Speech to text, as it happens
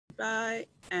Bye.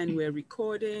 And we're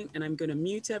recording, and I'm going to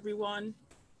mute everyone.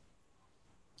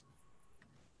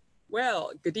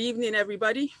 Well, good evening,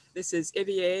 everybody. This is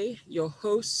Ivié, your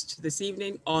host this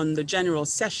evening on the general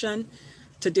session.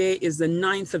 Today is the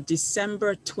 9th of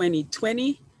December,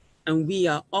 2020, and we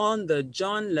are on the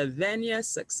John Lavenia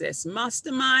Success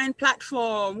Mastermind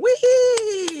platform.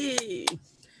 Whee!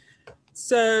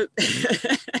 So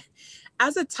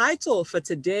as a title for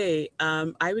today,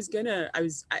 I'm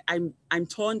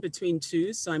torn between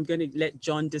two, so I'm gonna let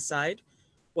John decide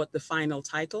what the final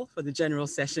title for the general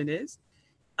session is.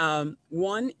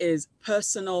 One is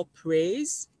personal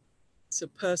praise, so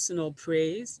personal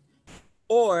praise,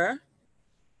 or,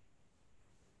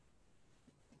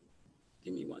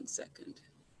 give me 1 second.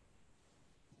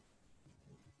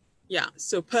 Yeah,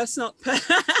 so personal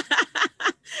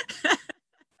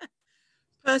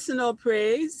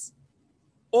praise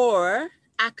or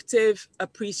active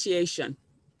appreciation.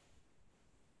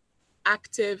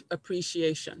 Active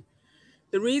appreciation.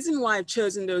 The reason why I've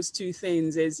chosen those two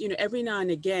things is, every now and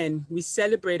again, we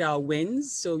celebrate our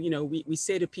wins. So, we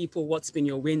say to people, what's been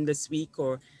your win this week?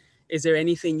 Or is there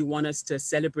anything you want us to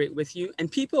celebrate with you? And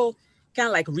people kind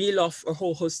of like reel off a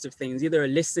whole host of things. Either a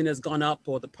listing has gone up,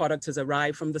 or the product has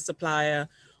arrived from the supplier,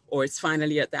 or it's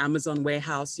finally at the Amazon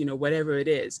warehouse, whatever it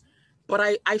is. But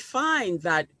I find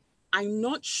that I'm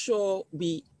not sure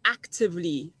we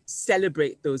actively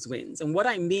celebrate those wins. And what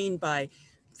I mean by,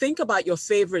 think about your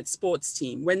favorite sports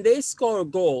team. When they score a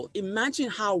goal, imagine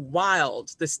how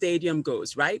wild the stadium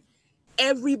goes, right?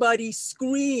 Everybody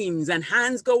screams and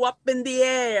hands go up in the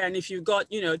air. And if you've got,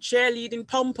 cheerleading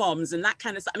pom-poms and that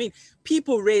kind of stuff, I mean,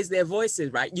 people raise their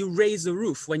voices, right? You raise the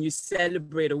roof when you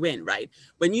celebrate a win, right?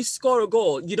 When you score a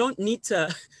goal, you don't need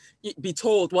to be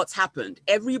told what's happened.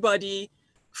 Everybody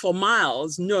for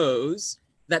miles knows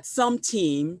that some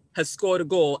team has scored a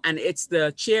goal, and it's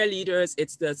the cheerleaders,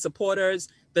 it's the supporters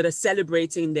that are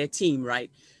celebrating their team,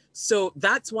 right? So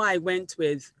that's why I went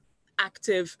with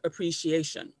active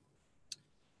appreciation.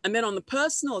 And then on the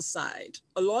personal side,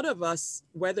 a lot of us,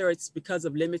 whether it's because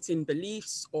of limiting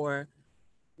beliefs or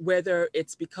whether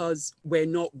it's because we're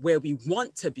not where we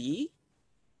want to be,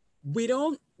 we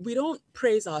don't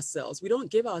praise ourselves. We don't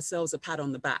give ourselves a pat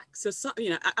on the back. So,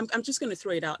 I'm just going to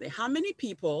throw it out there. How many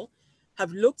people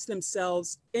have looked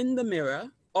themselves in the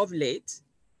mirror of late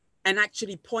and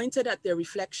actually pointed at their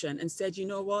reflection and said, you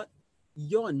know what?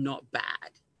 You're not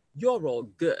bad. You're all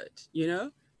good.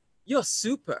 You're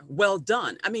super. Well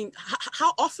done. I mean,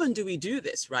 how often do we do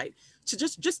this, right? So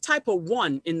just type a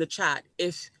 1 in the chat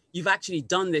if you've actually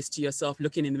done this to yourself,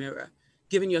 looking in the mirror,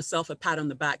 giving yourself a pat on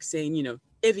the back, saying,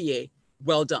 Ivié,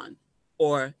 well done.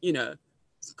 Or,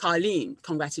 Carlene,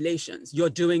 congratulations. You're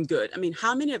doing good. I mean,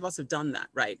 how many of us have done that,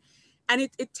 right? And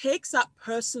it takes up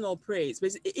personal praise.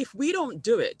 Because if we don't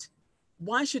do it,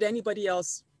 why should anybody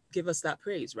else give us that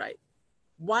praise, right?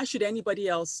 Why should anybody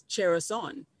else cheer us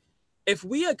on? If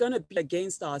we are going to be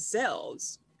against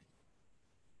ourselves,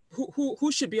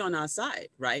 who should be on our side,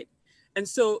 right? And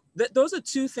so those are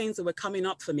two things that were coming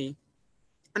up for me.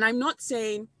 And I'm not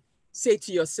saying, say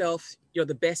to yourself, you're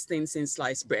the best thing since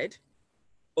sliced bread,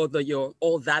 or that you're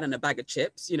all that and a bag of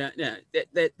chips. No,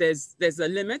 there's a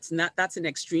limit, and that's an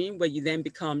extreme where you then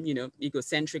become,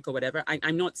 egocentric or whatever.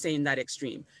 I'm not saying that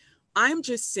extreme. I'm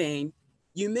just saying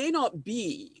you may not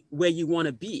be where you want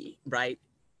to be, right?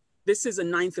 This is the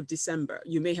 9th of December.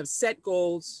 You may have set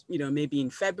goals, maybe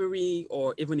in February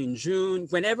or even in June,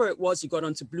 whenever it was you got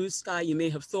onto Blue Sky. You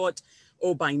may have thought,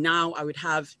 oh, by now I would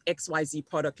have XYZ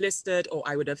product listed, or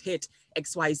I would have hit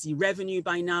XYZ revenue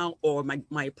by now, or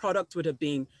my product would have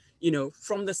been,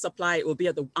 from the supply, it will be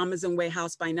at the Amazon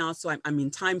warehouse by now. So I'm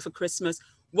in time for Christmas.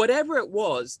 Whatever it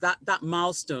was, that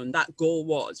milestone, that goal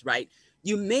was, right?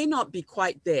 You may not be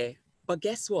quite there, but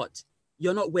guess what?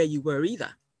 You're not where you were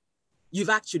either. You've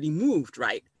actually moved,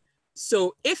 right?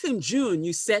 So if in June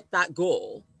you set that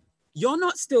goal, you're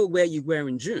not still where you were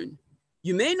in June.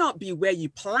 You may not be where you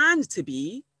planned to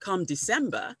be come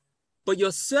December, but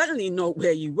you're certainly not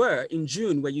where you were in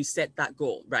June where you set that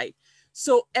goal, right?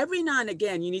 So every now and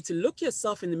again, you need to look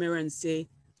yourself in the mirror and say,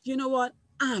 you know what?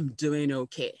 I'm doing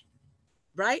okay,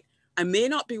 right? I may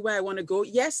not be where I want to go.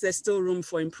 Yes, there's still room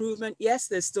for improvement. Yes,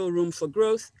 there's still room for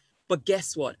growth. But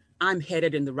guess what? I'm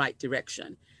headed in the right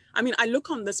direction. I mean, I look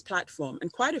on this platform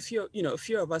and quite a few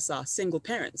of us are single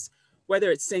parents, whether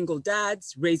it's single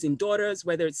dads raising daughters,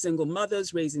 whether it's single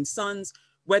mothers raising sons,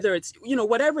 whether it's,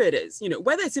 whatever it is,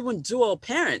 whether it's even dual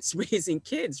parents raising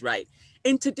kids, right?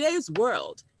 In today's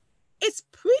world, it's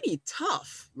pretty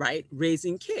tough, right?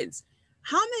 Raising kids.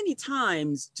 How many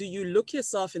times do you look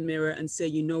yourself in the mirror and say,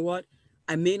 you know what?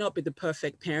 I may not be the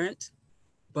perfect parent,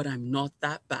 but I'm not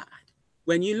that bad.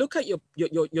 When you look at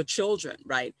your children,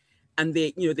 right? And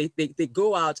they, you know, they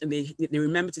go out and they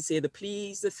remember to say the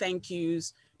please, the thank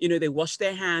yous, you know, they wash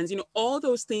their hands, you know, all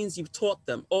those things you've taught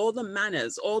them, all the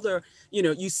manners, all the, you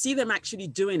know, you see them actually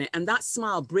doing it. And that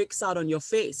smile breaks out on your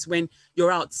face when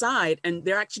you're outside and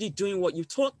they're actually doing what you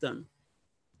taught them.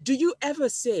 Do you ever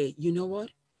say, you know what?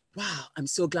 Wow, I'm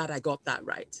so glad I got that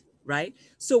right, right?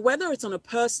 So whether it's on a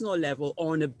personal level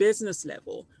or on a business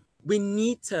level, we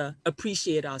need to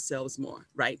appreciate ourselves more,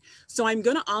 right? So I'm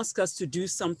going to ask us to do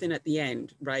something at the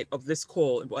end, right, of this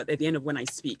call, at the end of when I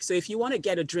speak. So if you want to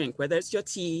get a drink, whether it's your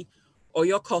tea or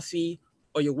your coffee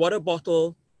or your water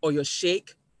bottle or your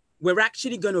shake, we're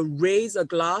actually going to raise a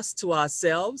glass to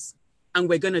ourselves and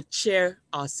we're going to cheer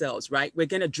ourselves, right? We're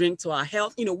going to drink to our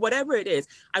health, you know, whatever it is.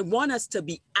 I want us to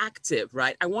be active,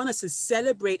 right? I want us to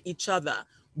celebrate each other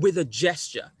with a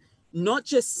gesture, not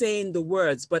just saying the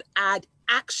words, but add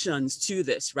actions to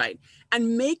this, right?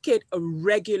 And make it a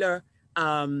regular,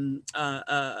 you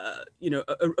know,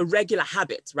 a regular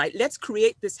habit, right? Let's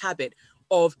create this habit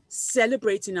of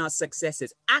celebrating our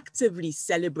successes, actively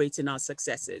celebrating our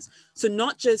successes. So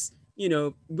not just, you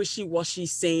know, wishy-washy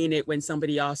saying it when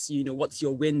somebody asks you, you know, what's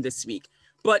your win this week?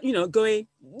 But, you know, going,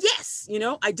 yes, you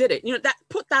know, I did it. You know, that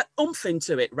put that oomph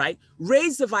into it, right?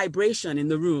 Raise the vibration in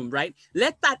the room, right?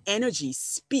 Let that energy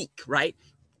speak, right?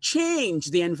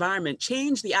 Change the environment,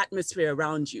 change the atmosphere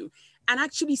around you, and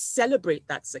actually celebrate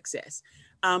that success.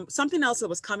 Something else that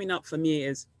was coming up for me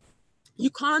is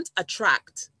you can't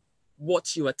attract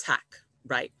what you attack,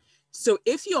 right? So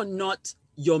if you're not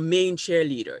your main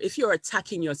cheerleader, if you're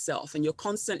attacking yourself and you're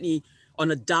constantly on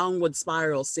a downward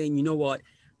spiral saying, you know what,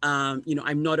 you know,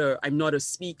 I'm not a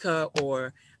speaker,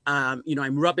 or, you know,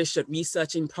 I'm rubbish at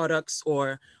researching products,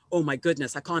 or, oh my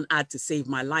goodness, I can't add to save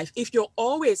my life. If you're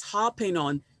always harping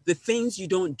on the things you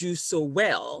don't do so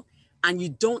well, and you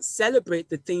don't celebrate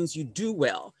the things you do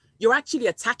well, you're actually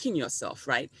attacking yourself,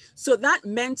 right? So that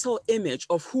mental image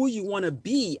of who you want to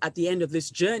be at the end of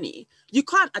this journey, you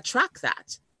can't attract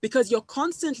that because you're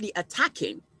constantly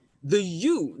attacking the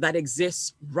you that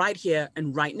exists right here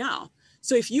and right now.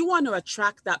 So if you want to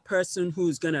attract that person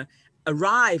who's going to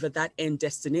arrive at that end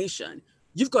destination,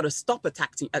 you've got to stop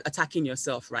attacking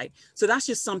yourself, right? So that's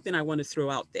just something I want to throw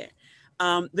out there.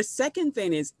 The second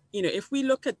thing is, you know, if we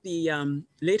look at the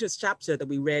latest chapter that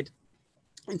we read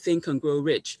in Think and Grow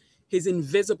Rich, his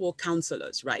invisible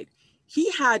counselors, right?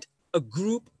 He had a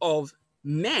group of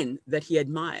men that he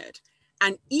admired,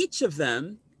 and each of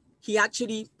them, he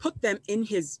actually put them in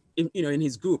his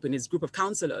group of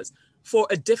counselors for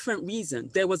a different reason.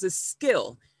 There was a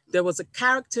skill, there was a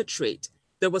character trait,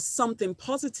 there was something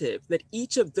positive that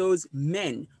each of those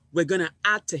men were going to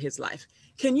add to his life.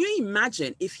 Can you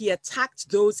imagine if he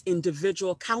attacked those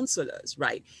individual counselors,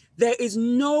 right? There is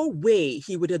no way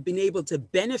he would have been able to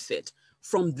benefit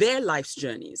from their life's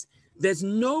journeys. There's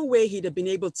no way he'd have been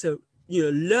able to, you know,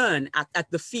 learn at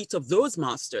the feet of those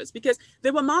masters, because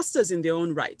they were masters in their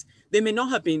own right. They may not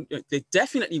have been, they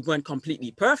definitely weren't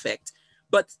completely perfect,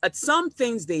 but at some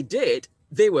things they did,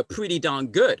 they were pretty darn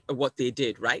good at what they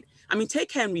did, right? I mean,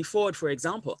 take Henry Ford, for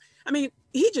example. I mean,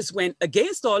 he just went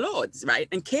against all odds, right?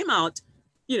 And came out,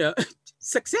 you know,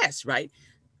 success, right?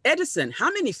 Edison,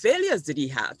 how many failures did he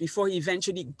have before he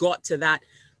eventually got to that,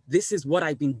 this is what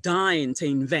I've been dying to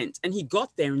invent? And he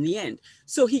got there in the end.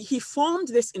 So he formed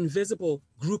this invisible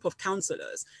group of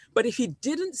counselors. But if he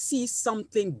didn't see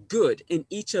something good in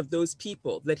each of those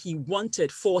people that he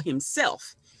wanted for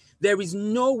himself, there is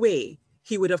no way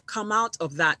he would have come out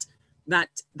of that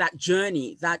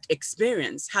journey, that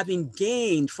experience, having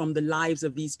gained from the lives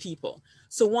of these people.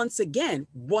 So once again,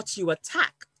 what you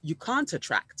attack, you can't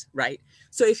attract, right?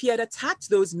 So if he had attacked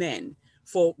those men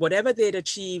for whatever they'd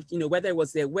achieved, you know, whether it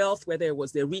was their wealth, whether it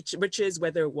was their riches,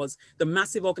 whether it was the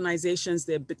massive organizations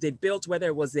they built, whether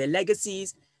it was their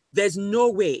legacies, there's no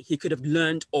way he could have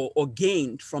learned or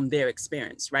gained from their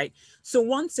experience, right? So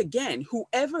once again,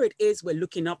 whoever it is we're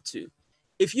looking up to,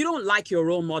 if you don't like your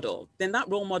role model, then that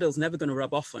role model is never going to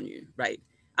rub off on you, right?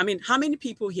 I mean, how many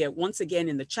people here, once again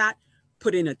in the chat,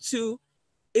 put in a 2?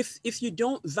 If you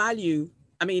don't value,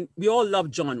 I mean, we all love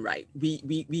John, right?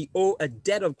 We owe a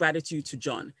debt of gratitude to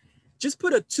John. Just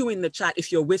put a 2 in the chat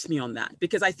if you're with me on that,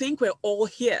 because I think we're all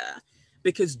here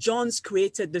because John's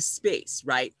created this space,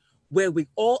 right? Where we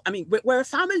all, I mean, we're a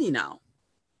family now.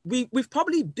 We've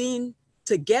probably been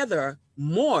together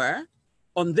more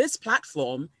on this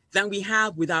platform than we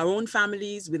have with our own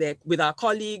families, with our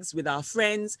colleagues, with our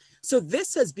friends. So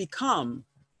this has become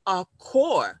our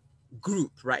core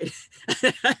group, right?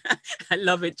 I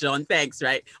love it, John. Thanks,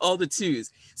 right? All the 2s.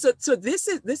 So this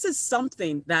is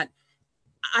something that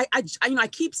I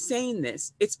keep saying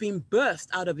this. It's been birthed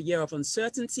out of a year of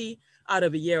uncertainty, out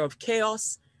of a year of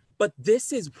chaos. But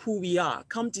this is who we are.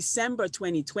 Come December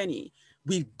 2020,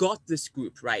 we've got this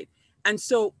group, right? And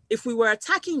so if we were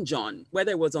attacking John,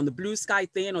 whether it was on the Blue Sky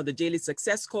thing or the daily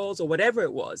success calls or whatever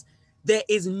it was, there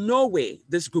is no way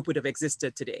this group would have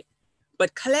existed today.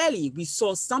 But clearly we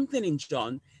saw something in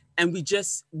John, and we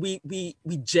gelled,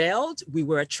 we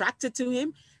were attracted to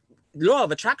him. Law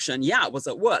of attraction, yeah, it was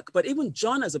at work. But even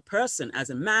John as a person, as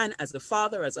a man, as a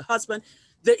father, as a husband,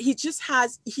 that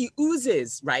he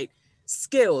oozes, right,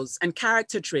 skills and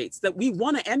character traits that we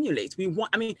want to emulate.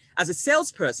 As a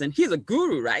salesperson, he's a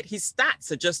guru, right? His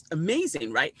stats are just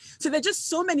amazing, right? So there are just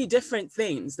so many different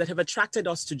things that have attracted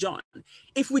us to John.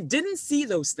 If we didn't see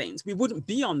those things, we wouldn't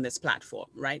be on this platform,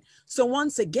 right? So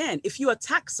once again, if you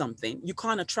attack something, you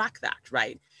can't attract that,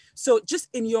 right? So just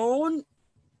in your own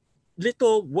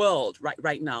little world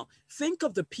right now, think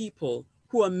of the people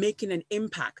who are making an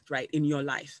impact, right, in your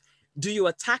life. Do you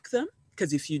attack them?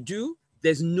 Because if you do,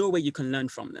 there's no way you can learn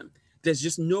from them. There's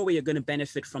just no way you're going to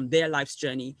benefit from their life's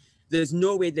journey. There's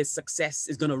no way their success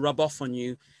is going to rub off on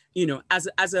you. You know, as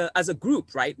a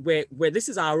group, right, where this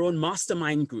is our own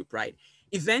mastermind group, right?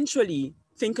 Eventually,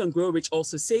 Think and Grow Rich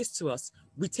also says to us,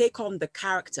 we take on the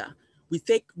character, we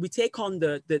take on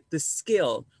the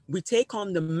skill, we take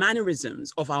on the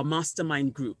mannerisms of our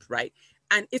mastermind group, right?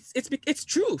 And it's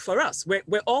true for us.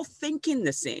 We're all thinking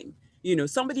the same. You know,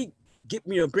 somebody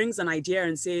brings an idea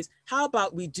and says, how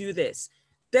about we do this?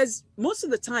 There's most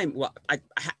of the time, well, I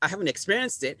haven't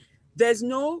experienced it. There's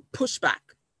no pushback.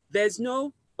 There's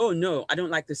no, oh no, I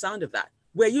don't like the sound of that.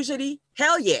 We're usually,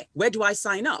 hell yeah, where do I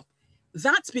sign up?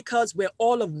 That's because we're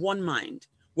all of one mind.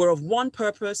 We're of one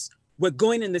purpose. We're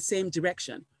going in the same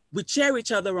direction. We cheer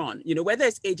each other on. You know, whether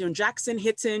it's Adrian Jackson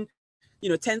hitting,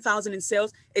 10,000 in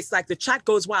sales, it's like the chat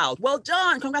goes wild. Well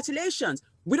done, congratulations.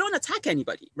 We don't attack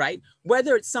anybody, right?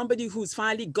 Whether it's somebody who's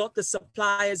finally got the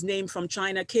supplier's name from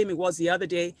China, it was the other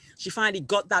day, she finally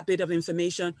got that bit of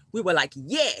information. We were like,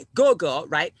 yeah, go girl,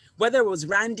 right? Whether it was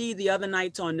Randy the other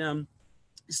night on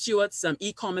Stuart's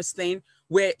e-commerce thing,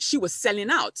 where she was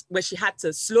selling out, where she had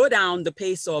to slow down the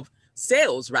pace of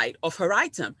sales, right, of her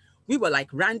item. We were like,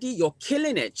 Randy, you're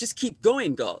killing it. Just keep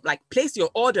going, girl. Like, place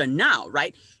your order now,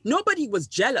 right? Nobody was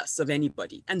jealous of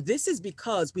anybody. And this is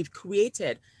because we've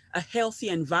created a healthy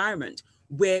environment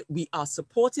where we are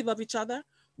supportive of each other,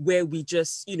 where we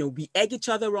just, we egg each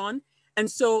other on. And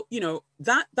so,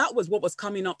 that was what was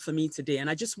coming up for me today. And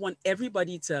I just want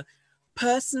everybody to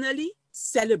personally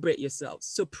celebrate yourselves.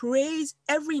 So praise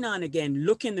every now and again,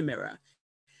 look in the mirror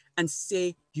and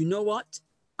say, you know what?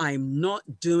 I'm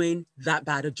not doing that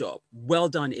bad a job. Well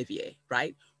done, Ivié,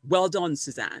 right? Well done,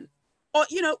 Suzanne. Or,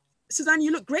 Suzanne,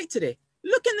 you look great today.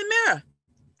 Look in the mirror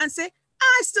and say,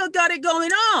 I still got it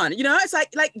going on. It's like,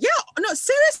 yeah, no,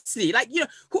 seriously. Like,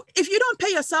 if you don't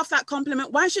pay yourself that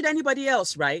compliment, why should anybody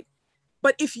else, right?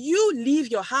 But if you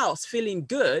leave your house feeling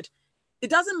good,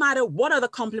 it doesn't matter what other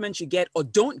compliments you get or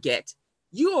don't get.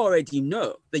 You already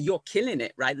know that you're killing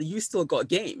it, right? That you still got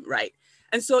game, right?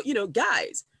 And so,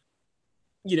 guys,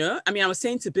 I was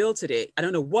saying to Bill today, I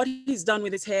don't know what he's done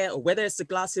with his hair or whether it's the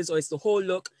glasses or it's the whole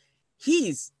look.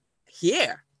 He's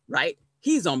here, right?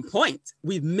 He's on point.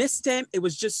 We've missed him. It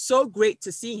was just so great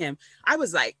to see him. I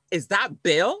was like, is that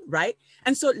Bill, right?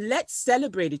 And so let's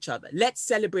celebrate each other. Let's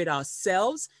celebrate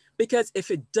ourselves, because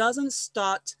if it doesn't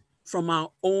start from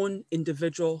our own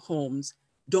individual homes,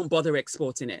 don't bother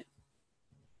exporting it.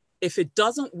 If it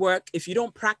doesn't work, if you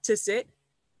don't practice it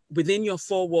within your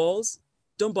four walls,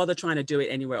 don't bother trying to do it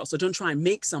anywhere else. So don't try and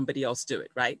make somebody else do it,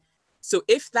 right? So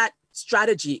if that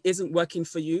strategy isn't working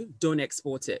for you, don't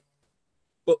export it.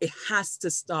 But it has to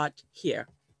start here.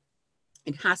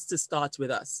 It has to start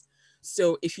with us.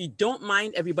 So if you don't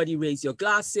mind, everybody raise your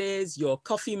glasses, your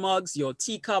coffee mugs, your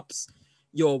teacups,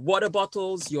 your water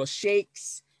bottles, your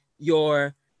shakes,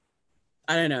 your,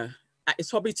 I don't know, it's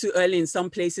probably too early in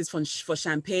some places for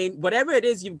champagne, whatever it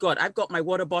is you've got. I've got my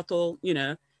water bottle,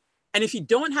 And if you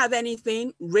don't have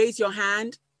anything, raise your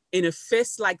hand in a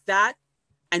fist like that.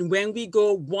 And when we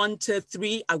go 1, 2,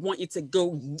 3, I want you to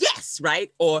go, yes,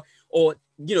 right? Or,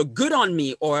 good on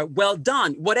me, or well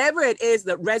done. Whatever it is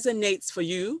that resonates for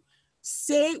you,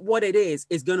 say what it is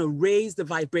going to raise the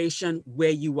vibration where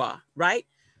you are, right?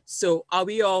 So are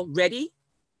we all ready?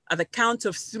 At the count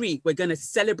of 3, we're going to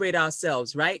celebrate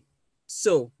ourselves, right?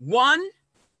 So 1,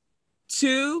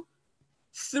 2,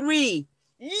 3.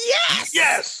 Yes!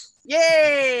 Yes!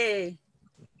 Yay!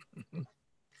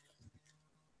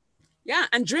 Yeah,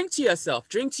 and drink to yourself,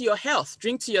 drink to your health,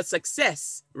 drink to your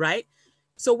success, right?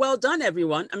 So well done,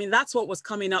 everyone. I mean, that's what was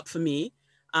coming up for me.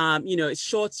 You know, it's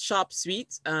short, sharp,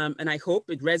 sweet, and I hope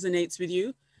it resonates with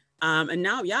you. And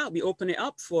now, yeah, we open it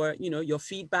up for, you know, your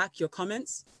feedback, your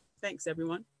comments. Thanks,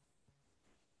 everyone.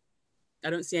 I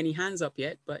don't see any hands up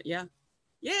yet, but yeah.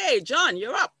 Yay, John,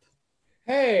 you're up.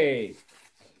 Hey,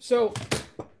 so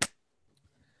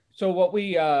what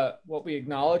we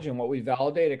acknowledge and what we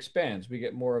validate expands. We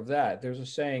get more of that. There's a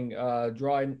saying,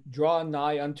 draw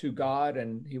nigh unto God,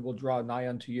 and He will draw nigh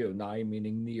unto you. Nigh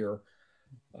meaning near,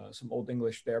 some old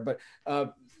English there. But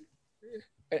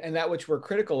and that which we're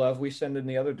critical of, we send in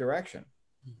the other direction,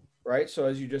 right? So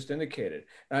as you just indicated,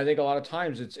 and I think a lot of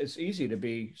times it's easy to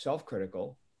be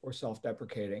self-critical or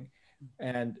self-deprecating,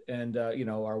 and you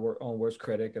know, our own worst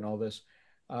critic and all this.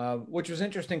 Which was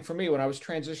interesting for me when I was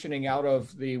transitioning out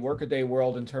of the workaday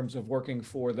world in terms of working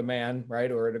for the man,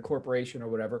 right, or at a corporation or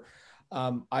whatever.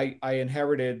 I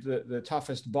inherited the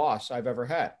toughest boss I've ever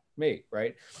had, me,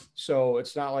 right? So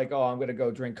it's not like, oh, I'm going to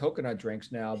go drink coconut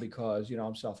drinks now because, you know,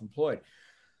 I'm self-employed.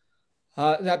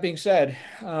 That being said,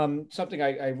 something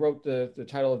I wrote the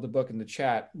title of the book in the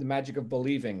chat, The Magic of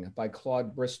Believing by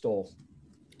Claude Bristol,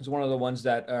 is one of the ones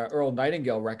that Earl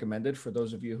Nightingale recommended for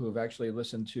those of you who have actually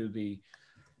listened to the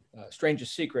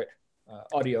Strangest Secret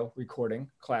audio recording,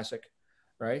 classic,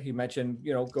 right? He mentioned,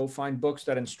 you know, go find books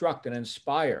that instruct and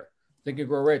inspire. Think and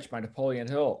Grow Rich by Napoleon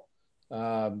Hill.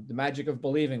 The Magic of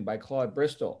Believing by Claude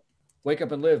Bristol. Wake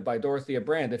Up and Live by Dorothea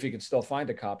Brand, if you could still find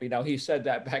a copy. Now, he said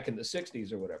that back in the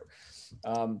 60s or whatever.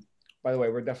 By the way,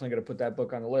 we're definitely going to put that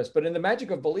book on the list. But in The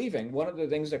Magic of Believing, one of the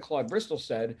things that Claude Bristol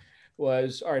said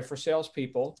was, all right, for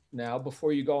salespeople, now,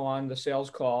 before you go on the sales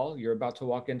call, you're about to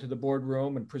walk into the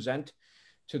boardroom and present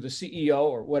to the CEO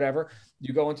or whatever,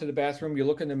 you go into the bathroom, you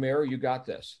look in the mirror, you got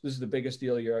this. This is the biggest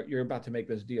deal. You're about to make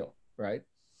this deal, right?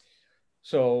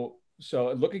 So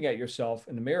looking at yourself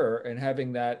in the mirror and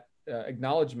having that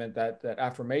acknowledgement, that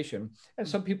affirmation, and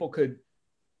some people could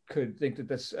think that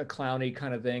that's a clowny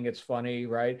kind of thing. It's funny,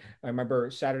 right? I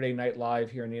remember Saturday Night Live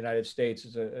here in the United States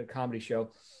is a comedy show.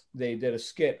 They did a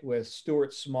skit with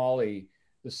Stuart Smalley,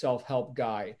 the self-help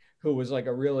guy, who was like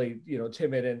a really, you know,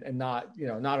 timid and not, you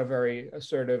know, not a very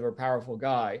assertive or powerful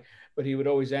guy, but he would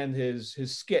always end his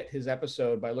skit, his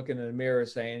episode, by looking in the mirror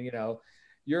saying, you know,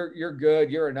 you're good,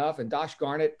 you're enough, and gosh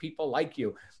darn it, people like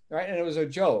you, right? And it was a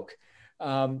joke,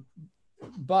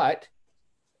 but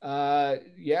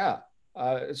yeah.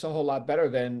 It's a whole lot better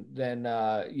than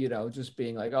you know, just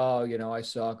being like, oh, you know, I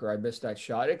suck or I missed that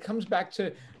shot. It comes back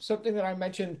to something that I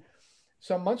mentioned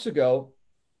some months ago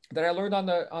that I learned on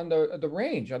the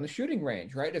range, on the shooting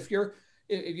range, right? If you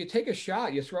take a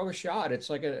shot, you throw a shot, it's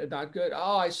like a not good.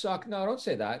 Oh, I suck. No, don't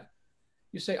say that.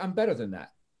 You say, I'm better than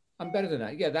that. I'm better than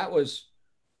that. Yeah, that was,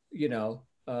 you know,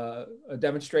 a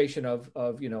demonstration of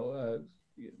you know,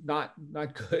 not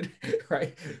good,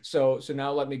 right? So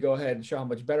now let me go ahead and show how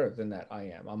much better than that I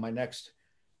am on my next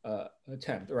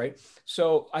attempt, right?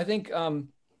 So I think,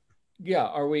 yeah,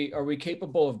 are we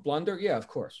capable of blunder? Yeah, of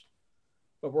course,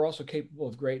 but we're also capable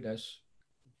of greatness,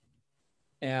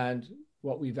 and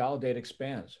what we validate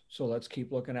expands. So let's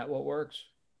keep looking at what works.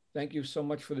 Thank you so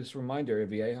much for this reminder,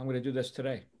 Ivié. I'm going to do this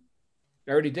today.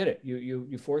 I already did it.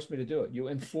 You forced me to do it. You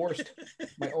enforced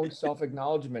my own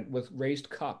self-acknowledgement with raised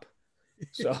cup.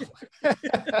 So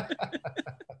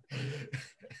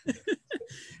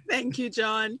Thank you,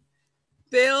 John.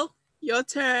 Bill, your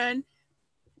turn.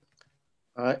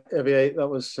 Ivié, that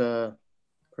was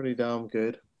pretty damn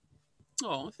good.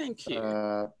 Oh, thank you.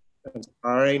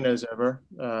 Inspiring as ever.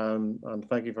 And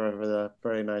thank you for the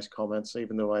very nice comments,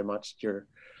 even though I matched your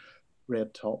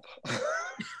red top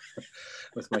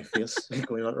with my face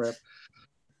going on red.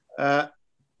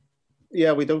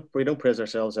 Yeah, we don't praise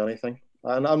ourselves anything.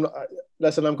 And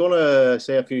listen, I'm going to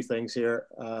say a few things here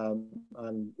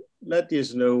and let you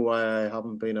know why I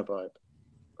haven't been about,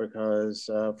 because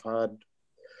I've had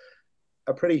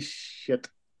a pretty shit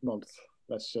month,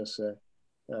 let's just say.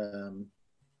 And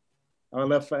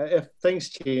if things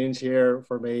change here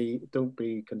for me, don't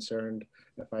be concerned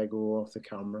if I go off the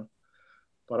camera.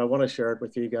 But I want to share it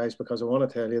with you guys because I want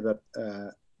to tell you that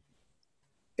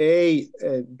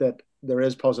that there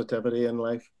is positivity in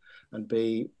life, and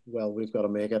B, well, we've got to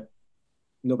make it.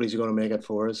 Nobody's going to make it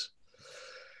for us.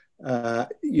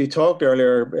 You talked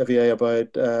earlier, Ivié,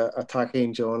 about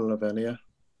attacking John Lavenia.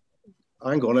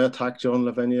 I'm going to attack John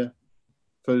Lavenia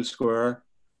full square,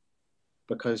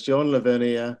 because John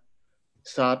Lavenia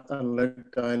sat and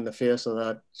looked down the face of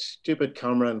that stupid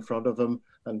camera in front of him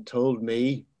and told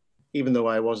me, even though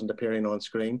I wasn't appearing on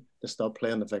screen, to stop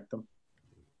playing the victim.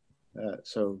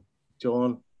 So,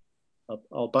 John,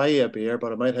 I'll buy you a beer,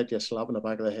 but I might hit you a slap in the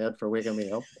back of the head for waking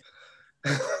me up.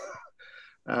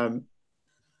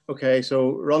 Okay,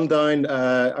 so rundown.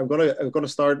 I'm gonna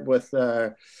start with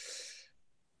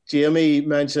Jamie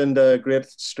mentioned a great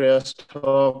stress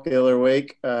talk the other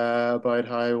week about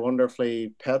how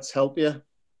wonderfully pets help you.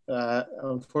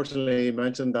 Unfortunately, he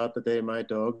mentioned that the day my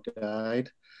dog died.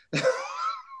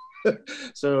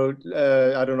 So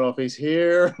I don't know if he's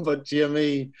here, but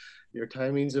Jamie, your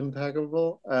timing's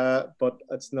impeccable. But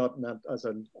it's not meant as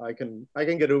an I can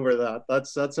get over that.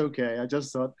 That's okay. I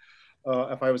just thought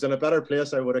if I was in a better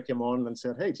place, I would have come on and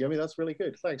said, "Hey, Jamie, that's really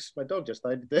good. Thanks. My dog just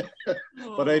died today,"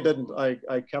 but I didn't.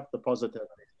 I kept the positivity.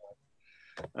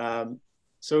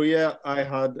 So yeah, I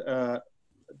had a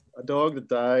dog that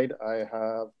died. I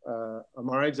have a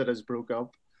marriage that has broke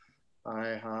up. I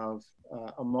have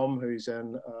a mum who's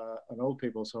in an old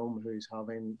people's home who's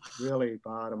having really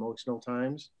bad emotional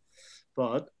times.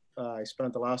 But I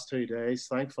spent the last 2 days,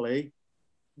 thankfully,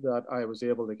 that I was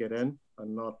able to get in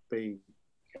and not be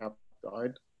kept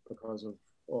out because of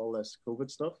all this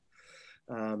COVID stuff,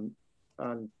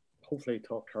 and hopefully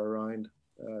talk her around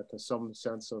to some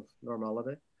sense of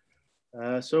normality.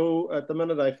 So at the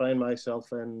minute, I find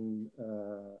myself in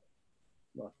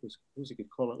what you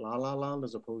could call it, la la land,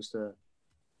 as opposed to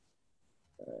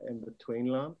in between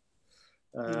land.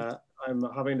 I'm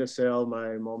having to sell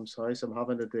my mum's house. I'm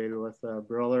having to deal with a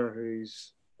brother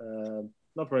who's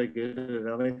not very good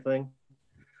at anything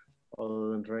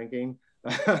other than drinking.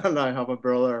 And I have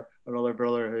another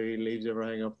brother who leaves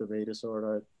everything up to me to sort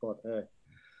out.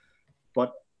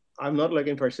 But I'm not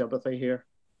looking for sympathy here,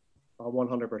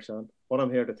 100%. What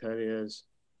I'm here to tell you is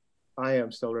I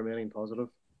am still remaining positive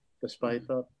despite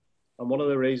that. And one of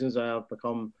the reasons I have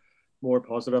become more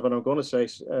positive, and I'm going to say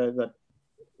that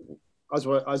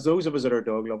as those of us that are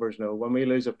dog lovers know, when we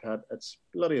lose a pet, it's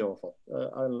bloody awful.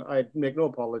 And I make no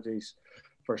apologies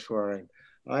for swearing.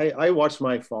 I watched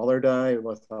my father die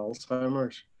with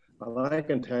Alzheimer's, and I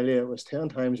can tell you it was 10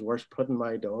 times worse putting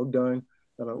my dog down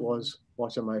than it was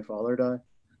watching my father die.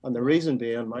 And the reason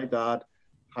being, my dad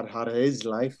had had his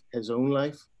life, his own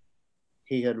life.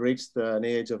 He had reached an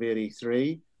age of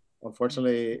 83.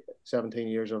 Unfortunately, 17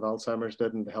 years of Alzheimer's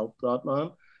didn't help that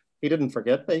man. He didn't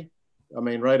forget me. I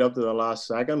mean, right up to the last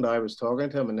second, I was talking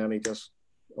to him, and then he just,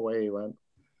 away he went.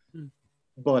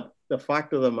 But the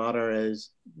fact of the matter is,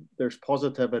 there's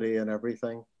positivity in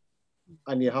everything,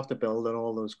 and you have to build on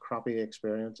all those crappy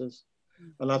experiences.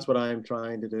 And that's what I'm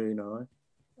trying to do now.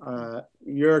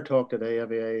 Your talk today,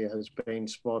 Ivié, has been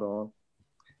spot on.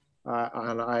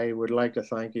 And I would like to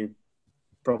thank you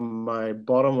from my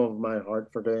bottom of my heart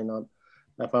for doing that.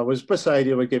 If I was beside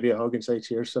you, I would give you a hug and say,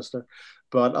 "Cheers, sister."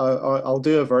 But I'll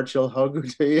do a virtual hug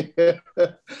to you.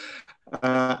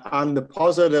 And the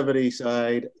positivity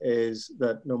side is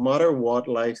that no matter what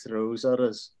life throws at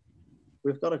us,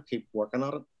 we've got to keep working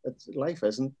at it. Life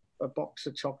isn't a box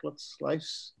of chocolates.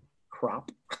 Life's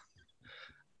crap.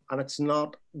 And it's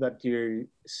not that you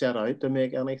set out to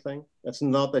make anything. It's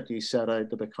not that you set out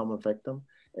to become a victim.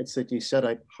 It's that you set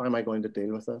out, how am I going to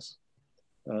deal with this?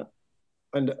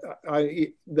 And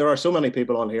there are so many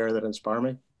people on here that inspire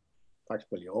me.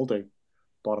 Actually, you all do,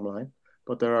 bottom line.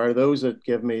 But there are those that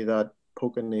give me that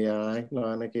poke in the eye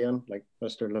now and again, like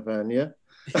Mr. Lavenia.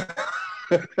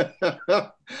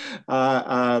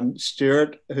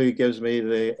 Stuart, who gives me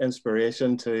the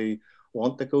inspiration to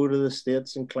want to go to the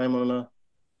States and climb on a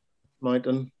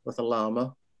mountain with a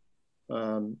llama.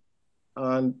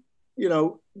 And, you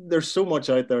know, there's so much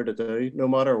out there to do, no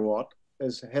matter what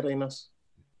is hitting us.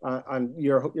 And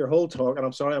your whole talk, and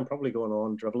I'm sorry, I'm probably going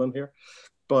on dribbling here,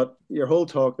 but your whole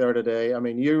talk there today, I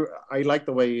mean, I like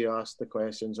the way you asked the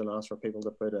questions and asked for people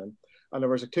to put in. And there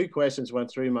was 2 questions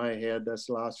went through my head this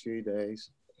last few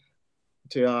days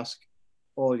to ask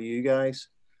all you guys.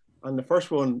 And the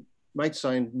first one might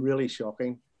sound really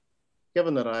shocking,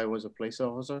 given that I was a police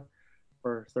officer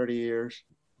for 30 years.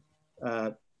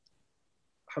 How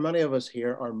many of us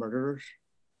here are murderers?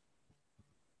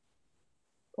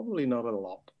 Probably not a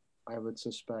lot, I would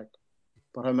suspect.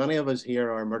 But how many of us here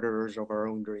are murderers of our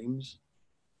own dreams?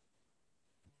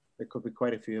 There could be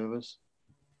quite a few of us.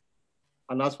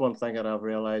 And that's one thing that I've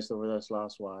realized over this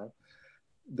last while.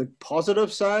 The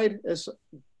positive side is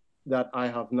that I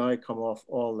have now come off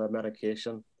all the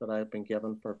medication that I've been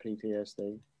given for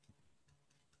PTSD.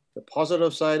 The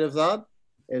positive side of that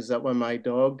is that when my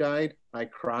dog died, I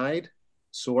cried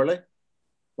sorely.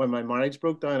 When my marriage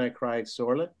broke down, I cried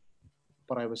sorely.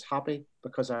 But I was happy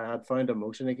because I had found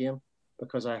emotion again,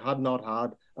 because I had not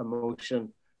had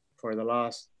emotion for the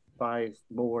last 5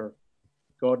 more,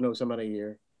 God knows how many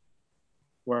years,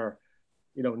 where,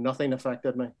 you know, nothing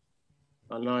affected me.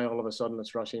 And now all of a sudden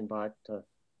it's rushing back to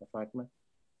affect me.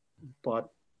 But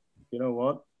you know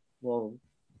what? We'll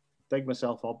dig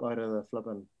myself up out of the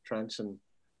flipping trench and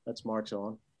let's march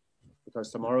on,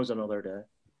 because tomorrow's another day.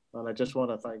 And I just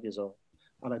want to thank you all.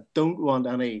 And I don't want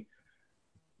any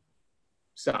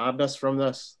sadness from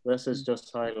this. This is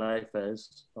just how life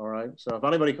is. All right. So if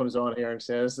anybody comes on here and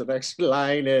says the next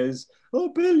line is, "Oh,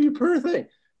 Bill, you poor thing,"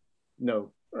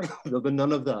 no, there'll be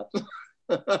none of that.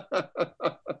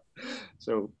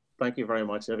 So thank you very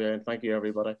much, Ivié, and thank you,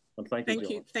 everybody. And thank you,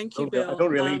 John. Thank you, Bill. I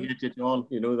don't really need you, John.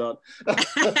 You know that.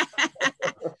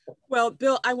 Well,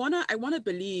 Bill, I wanna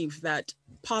believe that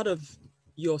part of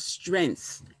your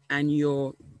strength and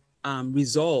your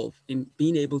resolve in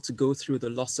being able to go through the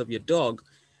loss of your dog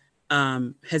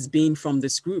has been from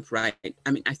this group, right?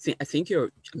 I mean, I think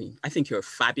you're a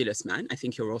fabulous man. I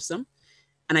think you're awesome,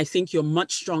 and I think you're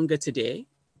much stronger today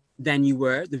than you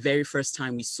were the very first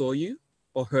time we saw you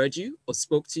or heard you or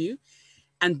spoke to you.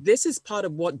 And this is part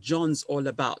of what John's all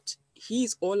about.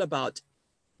 He's all about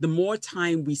the more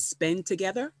time we spend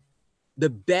together,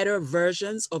 the better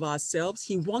versions of ourselves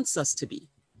he wants us to be.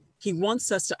 He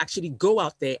wants us to actually go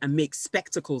out there and make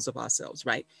spectacles of ourselves,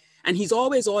 right? And he's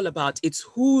always all about, it's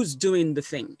who's doing the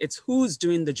thing. It's who's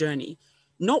doing the journey,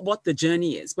 not what the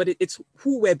journey is, but it's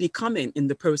who we're becoming in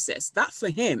the process. That for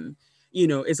him, you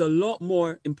know, is a lot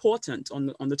more important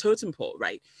on the totem pole,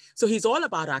 right? So he's all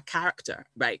about our character,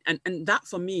 right? And that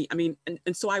for me, I mean,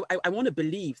 and so I want to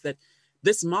believe that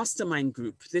this mastermind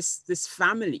group, this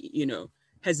family, you know,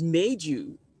 has made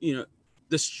you, you know,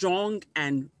 the strong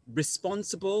and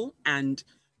responsible and,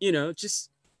 you know,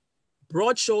 just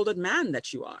broad-shouldered man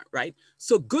that you are, right?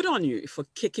 So good on you for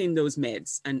kicking those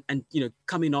meds and you know,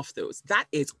 coming off those. That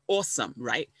is awesome,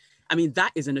 right? I mean,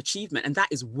 that is an achievement and that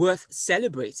is worth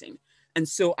celebrating. And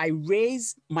so I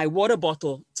raise my water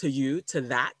bottle to you, to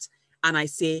that, and I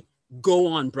say, go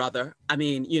on, brother. I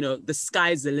mean, you know, the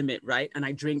sky's the limit, right? And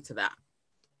I drink to that.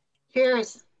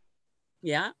 Cheers.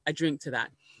 Yeah, I drink to that.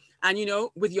 And, you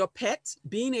know, with your pet,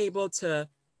 being able to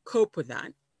cope with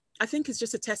that, I think is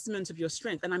just a testament of your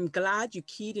strength. And I'm glad you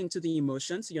keyed into the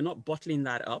emotion, so you're not bottling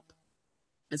that up.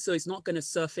 And so it's not going to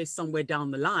surface somewhere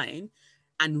down the line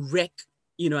and wreck,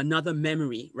 you know, another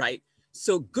memory, right?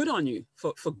 So good on you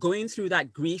for going through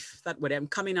that grief, that whatever,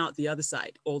 coming out the other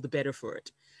side, all the better for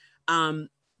it.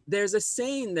 There's a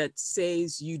saying that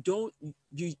says you don't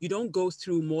go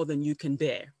through more than you can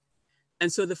bear.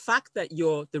 And so the fact that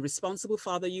you're the responsible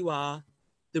father you are,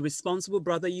 the responsible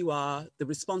brother you are, the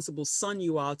responsible son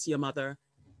you are to your mother,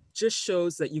 just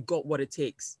shows that you got what it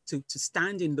takes to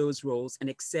stand in those roles and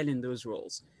excel in those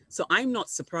roles. So I'm not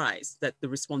surprised that the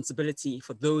responsibility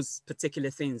for those particular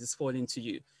things is falling to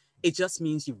you. It just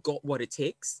means you've got what it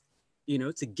takes, you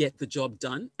know, to get the job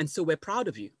done. And so we're proud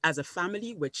of you. As a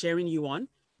family, we're cheering you on.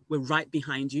 We're right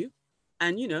behind you.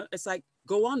 And, you know, it's like,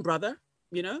 go on, brother,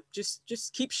 you know,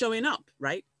 just keep showing up,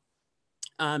 right?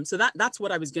 So that's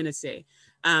what I was going to say.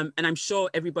 And I'm sure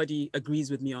everybody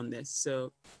agrees with me on this.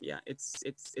 So yeah, it's,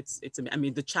 I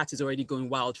mean, the chat is already going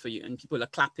wild for you and people are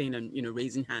clapping and, you know,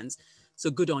 raising hands. So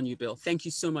good on you, Bill. Thank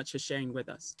you so much for sharing with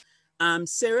us.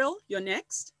 Cyril, you're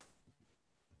next.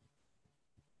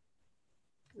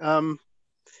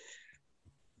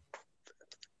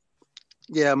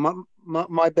 Yeah,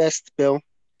 my best, Bill.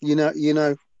 I know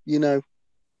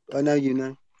you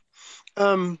know.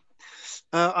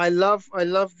 I love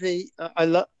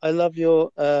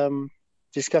your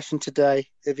discussion today,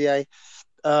 Ivié.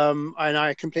 And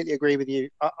I completely agree with you.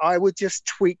 I would just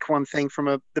tweak one thing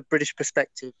from the British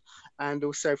perspective, and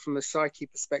also from the psyche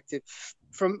perspective.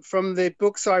 From the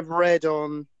books I've read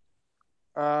on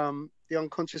the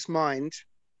unconscious mind,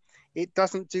 it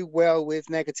doesn't do well with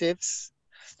negatives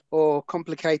or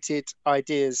complicated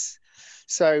ideas.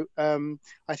 So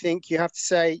I think you have to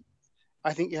say,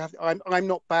 I'm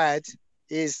not bad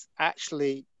is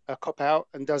actually a cop out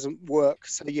and doesn't work.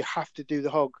 So you have to do the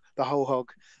whole hog.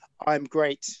 I'm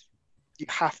great. You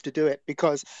have to do it,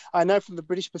 because I know from the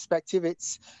British perspective,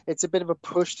 it's a bit of a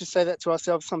push to say that to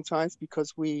ourselves sometimes,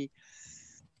 because we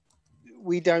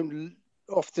don't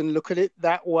often look at it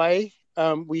that way.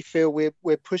 We feel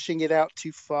we're pushing it out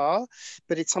too far,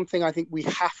 but it's something I think we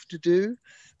have to do,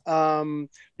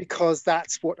 because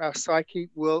that's what our psyche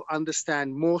will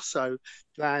understand more so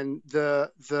than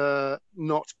the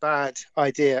not bad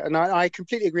idea. And I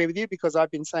completely agree with you, because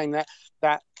I've been saying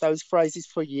that those phrases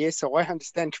for years, so I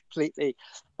understand completely.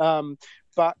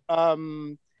 But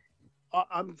from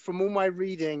all my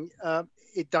reading,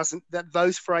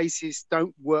 those phrases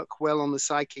don't work well on the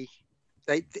psyche.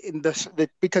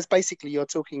 Because basically you're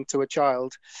talking to a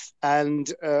child,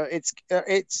 and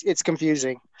it's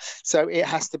confusing. So it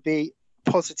has to be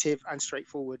positive and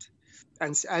straightforward,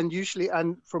 and usually,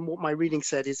 and from what my reading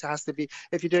said, it has to be,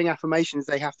 if you're doing affirmations,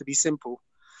 they have to be simple.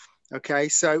 Okay,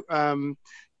 so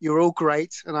you're all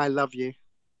great, and I love you.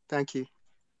 Thank you.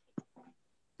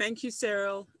 Thank you,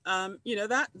 Cyril. You know,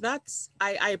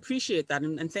 I appreciate that,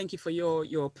 and thank you for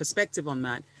your perspective on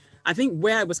that. I think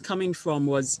where I was coming from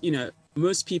was, you know,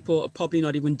 most people are probably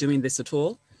not even doing this at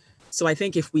all. So I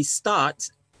think if we start,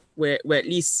 we're at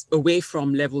least away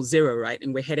from level 0, right?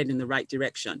 And we're headed in the right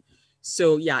direction.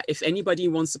 So yeah, if anybody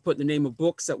wants to put the name of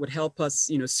books that would help us,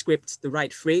 you know, script the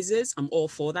right phrases, I'm all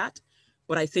for that.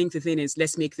 But I think the thing is,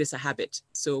 let's make this a habit.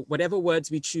 So whatever words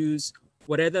we choose,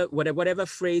 whatever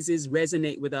phrases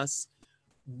resonate with us,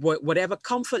 whatever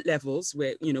comfort levels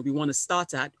where, you know, we want to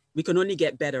start at, we can only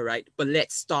get better, right? But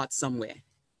let's start somewhere.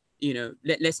 You know,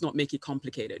 let's not make it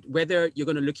complicated. Whether you're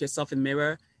going to look yourself in the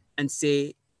mirror and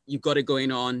say you got it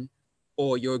going on,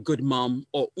 or you're a good mom,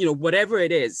 or, you know, whatever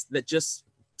it is that just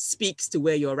speaks to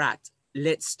where you're at,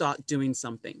 let's start doing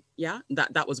something. Yeah,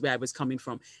 that was where I was coming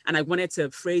from. And I wanted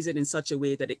to phrase it in such a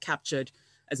way that it captured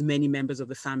as many members of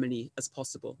the family as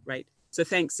possible, right? So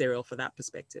thanks, Cyril, for that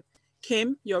perspective.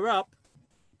 Kim, you're up.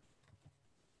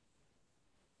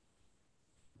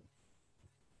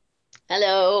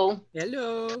 Hello.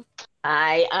 Hello.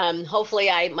 Hopefully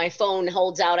my phone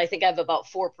holds out. I think I have about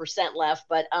 4% left,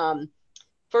 but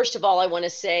first of all, I want to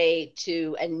say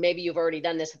and maybe you've already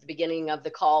done this at the beginning of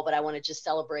the call, but I want to just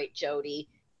celebrate Jody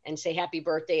and say happy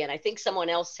birthday. And I think someone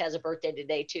else has a birthday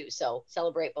today too. So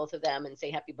celebrate both of them and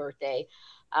say happy birthday.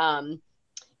 And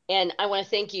I want to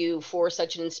thank you for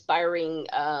such an inspiring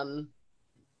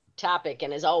topic,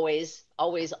 and as always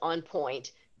on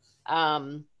point.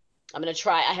 I'm going to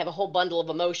try, I have a whole bundle of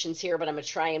emotions here, but I'm going to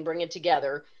try and bring it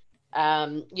together.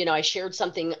 You know, I shared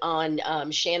something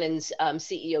on Shannon's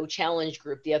CEO Challenge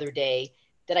group the other day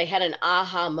that I had an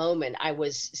aha moment. I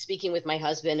was speaking with my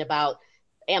husband about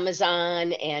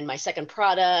Amazon and my second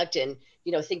product, and,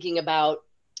 you know, thinking about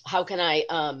how can I,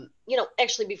 you know,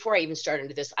 actually, before I even start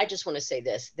into this, I just want to say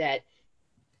this, that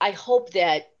I hope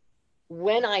that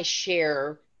when I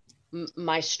share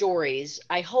my stories,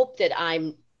 I hope that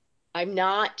I'm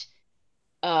not,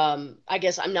 I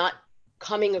guess I'm not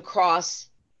coming across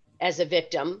as a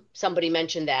victim. Somebody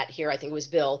mentioned that here. I think it was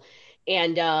Bill.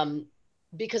 And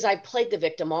because I played the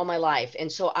victim all my life.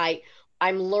 And so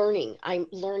I'm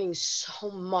learning so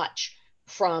much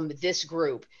from this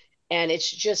group. And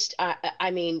it's just,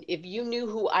 I mean, if you knew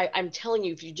who I'm telling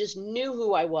you, if you just knew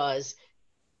who I was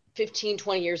 15,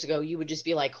 20 years ago, you would just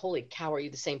be like, holy cow, are you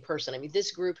the same person? I mean,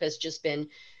 this group has just been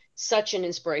such an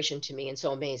inspiration to me and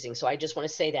so amazing. So I just want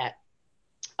to say that.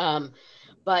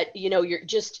 But, you know, you're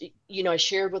just, you know, I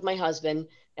shared with my husband,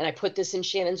 and I put this in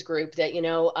Shannon's group that, you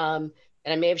know, and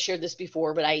I may have shared this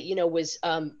before, but I, you know, was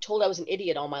told I was an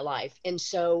idiot all my life. And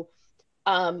so,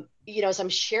 you know, as I'm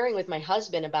sharing with my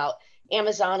husband about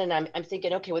Amazon, and I'm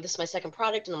thinking, okay, well, this is my second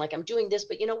product, and I'm like, I'm doing this,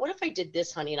 but you know, what if I did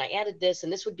this, honey, and I added this,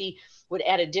 and this would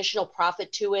add additional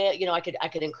profit to it. You know, I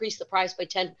could increase the price by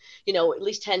 10, you know, at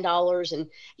least $10. And,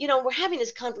 you know, we're having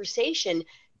this conversation,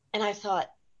 and I thought,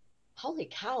 holy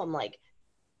cow, I'm like,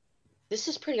 this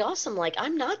is pretty awesome. Like,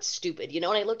 I'm not stupid, you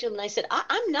know? And I looked at him and I said,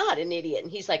 I'm not an idiot.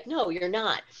 And he's like, no, you're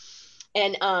not.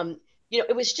 And, you know,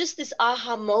 it was just this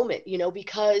aha moment, you know,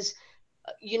 because,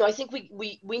 you know, I think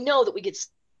we know that we get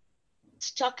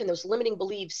stuck in those limiting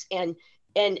beliefs, and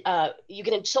you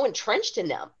get so entrenched in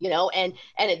them, you know, and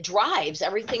it drives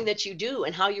everything that you do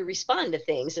and how you respond to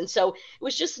things. And so it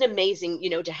was just an amazing, you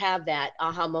know, to have that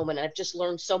aha moment. And I've just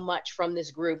learned so much from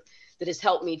this group that has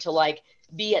helped me to like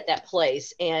be at that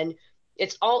place. And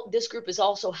this group is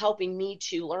also helping me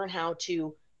to learn how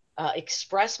to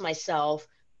express myself,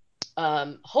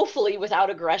 hopefully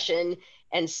without aggression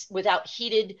and without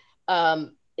heated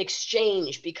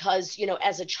exchange, because, you know,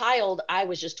 as a child, I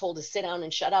was just told to sit down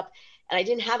and shut up, and I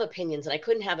didn't have opinions, and I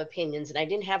couldn't have opinions, and I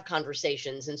didn't have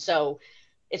conversations. And so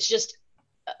it's just,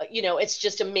 you know, it's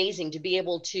just amazing to be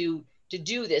able to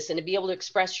do this and to be able to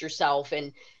express yourself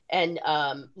and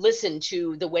listen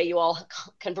to the way you all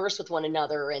converse with one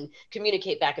another and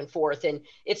communicate back and forth. And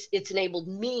it's enabled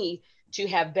me to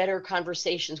have better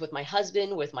conversations with my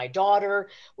husband, with my daughter,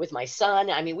 with my son.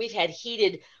 I mean, we've had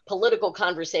heated political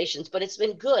conversations, but it's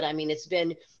been good. I mean, it's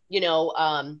been, you know,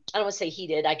 I don't want to say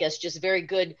heated, I guess, just very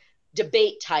good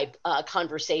debate type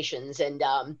conversations. And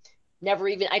I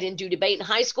didn't do debate in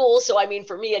high school. So, I mean,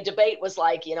 for me, a debate was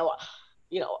like, you know,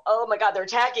 oh my God, they're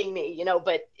attacking me, you know,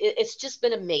 but it's just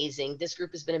been amazing. This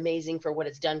group has been amazing for what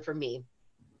it's done for me.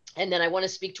 And then I want to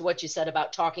speak to what you said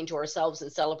about talking to ourselves and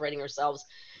celebrating ourselves,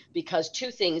 because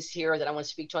two things here that I want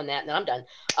to speak to on that, and then I'm done.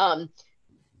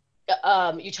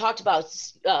 You talked about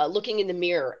looking in the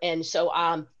mirror. And so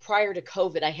prior to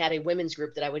COVID, I had a women's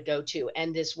group that I would go to.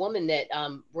 And this woman that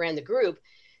ran the group,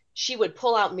 she would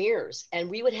pull out mirrors, and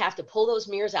we would have to pull those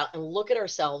mirrors out and look at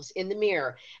ourselves in the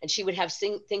mirror. And she would have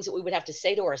things that we would have to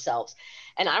say to ourselves.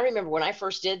 And I remember when I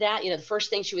first did that, the first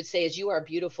thing she would say is, "You are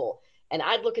beautiful." And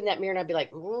I'd look in that mirror and I'd be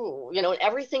like, "Ooh,"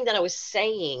 everything that I was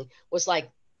saying was like,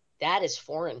 that is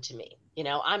foreign to me.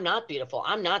 I'm not beautiful.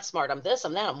 I'm not smart. I'm this,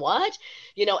 I'm that, I'm what,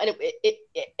 and it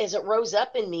as it rose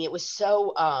up in me, it was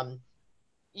so,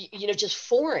 just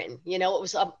foreign, it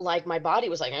was like my body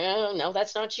was like, no,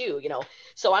 that's not you,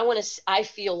 So I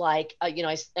feel like,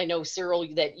 I know, Cyril,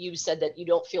 that you said that you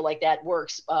don't feel like that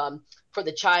works for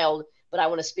the child, but I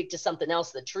want to speak to something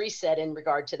else that Therese said in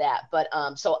regard to that. But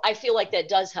so I feel like that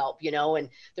does help, and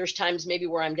there's times maybe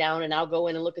where I'm down and I'll go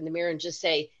in and look in the mirror and just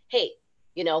say, hey,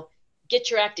 get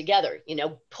your act together,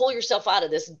 pull yourself out of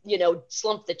this,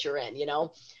 slump that you're in,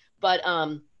 but,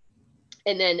 and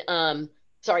then,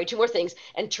 sorry, two more things.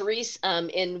 And Therese,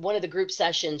 in one of the group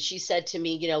sessions, she said to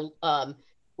me, we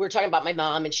were talking about my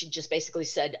mom, and she just basically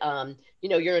said,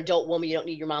 you're an adult woman, you don't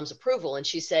need your mom's approval. And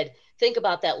she said, think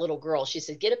about that little girl. She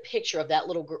said, get a picture of that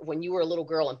little girl when you were a little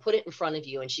girl and put it in front of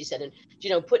you. And she said, and,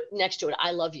 put next to it,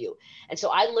 I love you. And so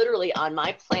I literally, on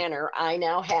my planner, I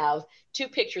now have 2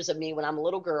 pictures of me when I'm a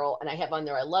little girl, and I have on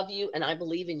there, I love you and I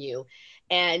believe in you.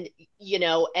 And,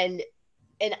 and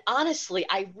honestly,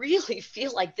 I really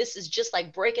feel like this is just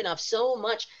like breaking off so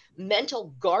much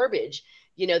mental garbage,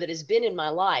 that has been in my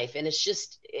life. And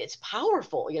it's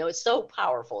powerful, it's so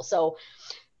powerful. So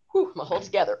whew, my whole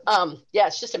together. Yeah,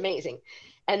 it's just amazing.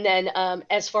 And then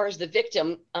as far as the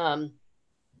victim,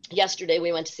 yesterday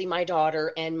we went to see my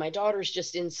daughter, and my daughter's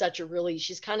just in such a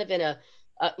she's kind of in a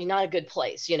not a good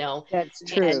place, That's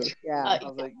true. And, yeah.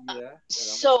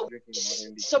 So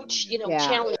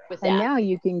challenged with that. And now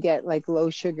you can get like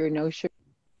low sugar, no sugar.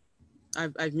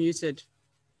 I've muted.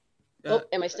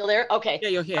 Am I still there? Okay. Yeah,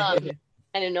 you're here. You're here.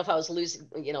 I didn't know if I was losing,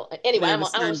 anyway, No, I'm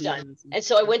almost done. And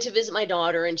so I went to visit my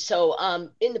daughter. And so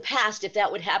in the past, if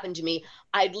that would happen to me,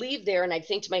 I'd leave there and I'd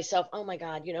think to myself, oh my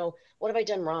God, what have I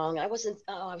done wrong? I was a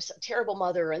terrible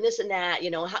mother and this and that,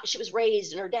 how she was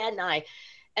raised and her dad and I.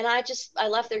 And I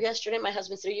left there yesterday. My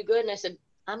husband said, are you good? And I said,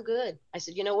 I'm good. I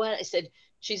said, you know what? I said,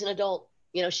 she's an adult.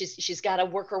 She's got to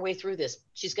work her way through this.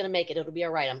 She's going to make it. It'll be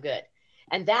all right. I'm good.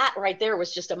 And that right there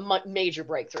was just a major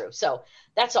breakthrough. So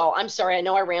that's all. I'm sorry. I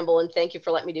know I ramble, and thank you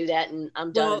for letting me do that. And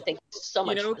I'm done. Well, thank you so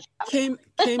much. Kim,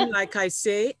 like I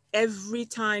say, every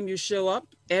time you show up,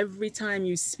 every time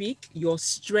you speak, your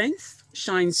strength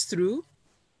shines through.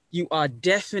 You are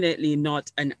definitely not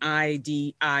an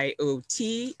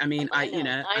IDIOT. I mean,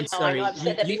 I'm sorry. I've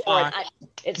said that before.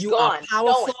 You are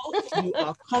powerful. You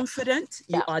are confident.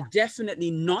 Yeah. You are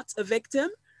definitely not a victim.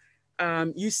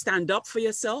 You stand up for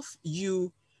yourself.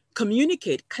 You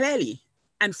communicate clearly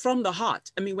and from the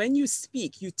heart. I mean, when you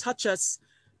speak, you touch us.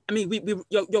 I mean,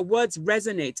 your words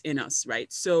resonate in us,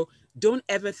 right? So don't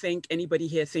ever think anybody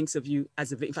here thinks of you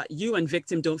as a victim. In fact, you and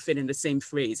victim don't fit in the same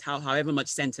phrase, however much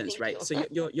sentence, right? So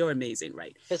you're amazing,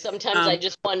 right? Because sometimes I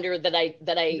just wonder that I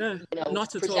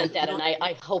not present that, and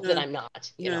I hope that I'm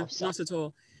not. Not at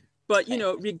all. But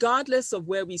regardless of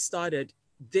where we started,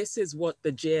 this is what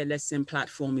the JLSM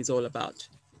platform is all about.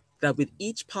 That with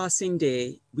each passing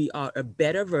day, we are a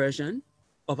better version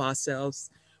of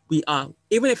ourselves. We are,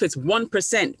 even if it's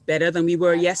 1% better than we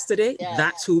were yesterday,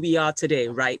 that's who we are today,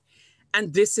 right?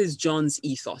 And this is John's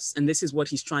ethos. And this is what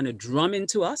he's trying to drum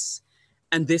into us.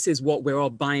 And this is what we're all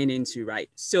buying into, right?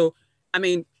 So, I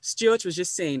mean, Stuart was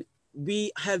just saying,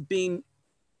 we have been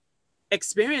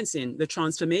experiencing the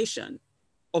transformation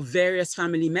of various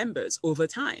family members over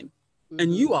time.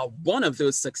 And you are one of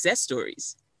those success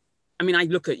stories. I mean, I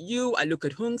look at you, I look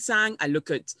at Hung Sang, I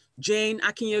look at Jane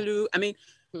Akinyelu. I mean,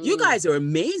 you guys are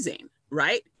amazing,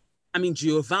 right? I mean,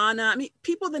 Giovanna, I mean,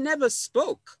 people that never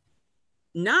spoke.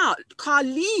 Now,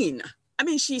 Carlene, I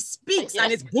mean, she speaks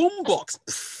and it's boombox,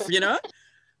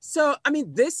 So, I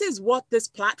mean, this is what this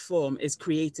platform is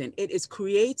creating. It is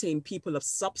creating people of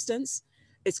substance.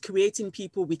 It's creating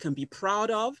people we can be proud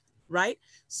of, right?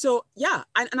 So, yeah,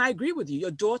 and I agree with you.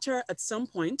 Your daughter at some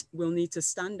point will need to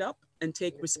stand up and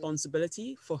take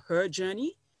responsibility for her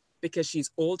journey, because she's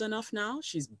old enough now.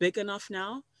 She's big enough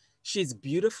now. She's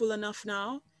beautiful enough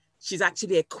now. She's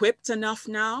actually equipped enough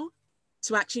now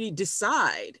to actually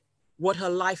decide what her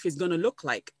life is going to look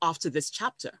like after this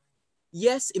chapter.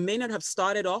 Yes, it may not have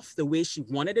started off the way she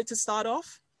wanted it to start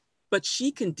off, but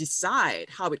she can decide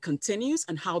how it continues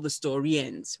and how the story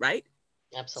ends, right?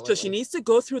 Absolutely. So she needs to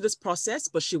go through this process,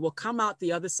 but she will come out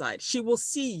the other side. She will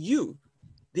see you,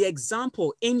 the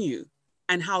example in you,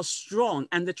 and how strong,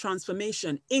 and the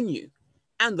transformation in you,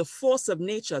 and the force of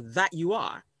nature that you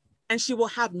are. And she will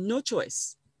have no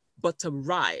choice but to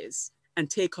rise and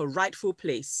take her rightful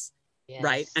place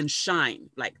right? And shine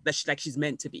like she's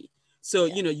meant to be. So,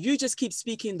 you know, you just keep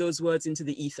speaking those words into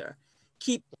the ether.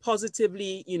 Keep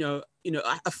positively,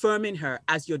 affirming her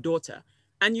as your daughter,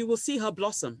 and you will see her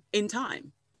blossom in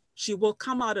time. She will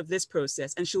come out of this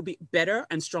process and she'll be better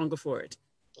and stronger for it.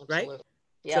 Right? Absolutely.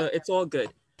 Yep. So it's all good.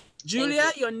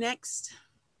 Julia, you're next.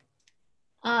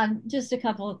 Just a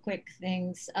couple of quick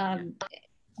things.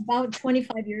 About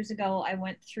 25 years ago, I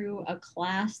went through a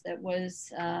class that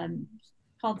was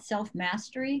called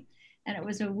Self-Mastery, and it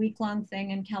was a week-long thing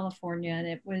in California, and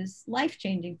it was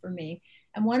life-changing for me.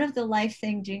 And one of the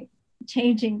life-changing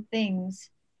things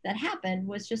that happened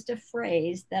was just a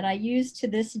phrase that I use to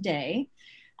this day.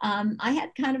 I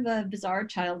had kind of a bizarre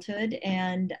childhood,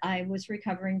 and I was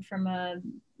recovering from a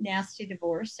nasty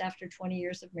divorce after 20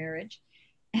 years of marriage.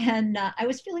 And I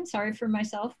was feeling sorry for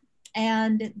myself.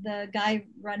 And the guy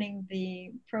running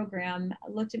the program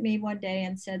looked at me one day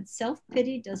and said,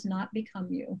 "Self-pity does not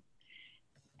become you."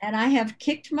 And I have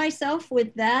kicked myself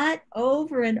with that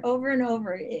over and over and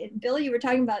over. Bill, you were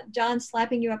talking about John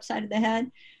slapping you upside of the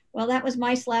head. Well, that was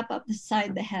my slap up the side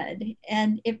of the head.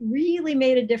 And it really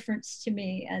made a difference to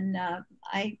me. And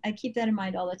I keep that in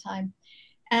mind all the time.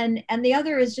 And the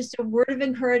other is just a word of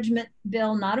encouragement,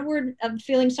 Bill, not a word of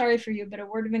feeling sorry for you, but a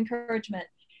word of encouragement.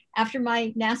 After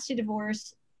my nasty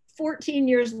divorce, 14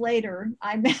 years later,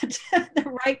 I met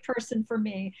the right person for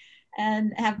me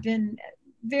and have been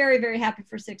very, very happy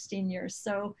for 16 years.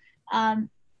 So,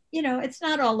 you know, it's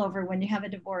not all over when you have a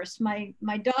divorce. My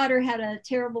daughter had a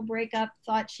terrible breakup,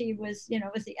 thought she was, you know,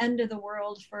 it was the end of the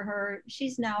world for her.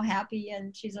 She's now happy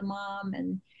and she's a mom,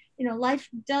 and, you know, life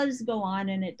does go on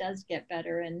and it does get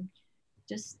better. And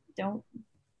just don't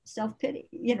self-pity,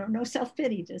 you know, no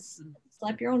self-pity, just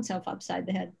slap your own self upside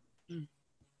the head.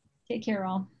 Take care,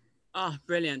 all. Oh,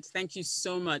 brilliant. Thank you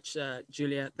so much,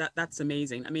 Julia. That's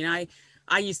amazing. I mean,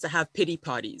 I used to have pity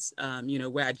parties, you know,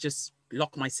 where I'd just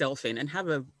lock myself in and have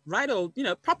a right old, you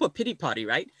know, proper pity party,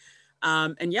 right?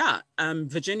 And yeah,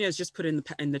 Virginia's just put in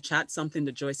the chat something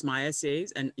that Joyce Meyer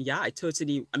says. And yeah,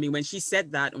 I mean, when she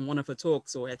said that in one of her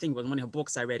talks, or I think it was one of her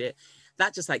books, I read it,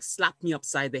 that just like slapped me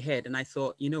upside the head. And I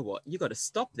thought, you know what, you got to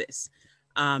stop this.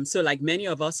 So like many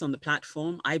of us on the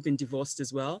platform, I've been divorced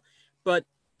as well, but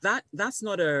that's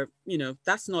not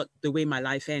that's not the way my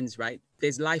life ends, right?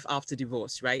 There's life after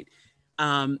divorce, right?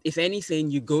 If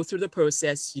anything, you go through the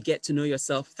process, you get to know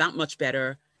yourself that much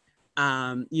better.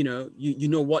 You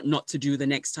know what not to do the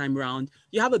next time around.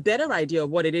 You have a better idea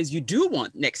of what it is you do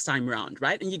want next time around,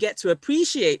 right? And you get to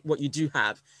appreciate what you do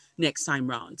have next time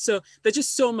around. So there's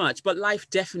just so much, but life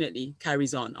definitely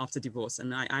carries on after divorce,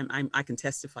 and I can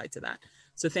testify to that.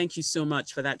 So thank you so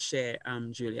much for that share,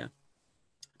 Julia.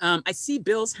 I see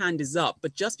Bill's hand is up,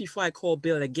 but just before I call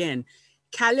Bill again,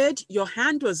 Khaled, your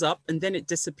hand was up and then it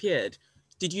disappeared.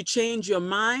 Did you change your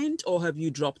mind or have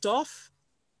you dropped off?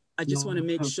 I just want to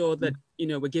make sure that, you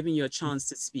know, we're giving you a chance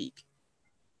to speak.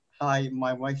 Hi,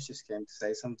 my wife just came to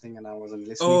say something and I wasn't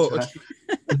listening to her.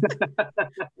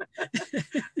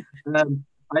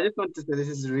 I just want to say this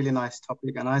is a really nice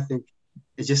topic, and I think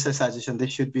it's just a suggestion.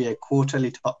 This should be a quarterly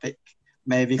topic.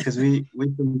 Maybe because we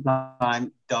sometimes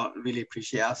don't really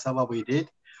appreciate ourselves what we did.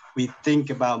 We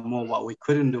think about more what we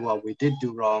couldn't do, what we did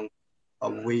do wrong,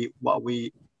 what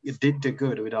we did do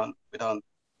good. We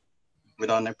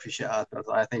don't appreciate ourselves.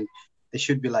 I think there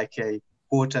should be like a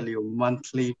quarterly or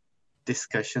monthly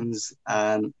discussions,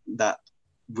 and that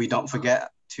we don't forget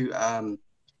to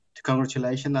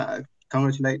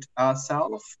congratulate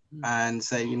ourselves and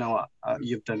say, you know what,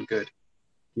 you've done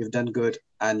good,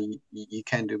 and you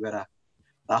can do better.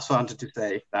 That's what I wanted to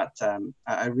say, that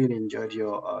I really enjoyed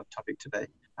your topic today.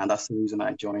 And that's the reason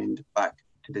I joined back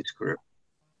to this group.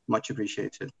 Much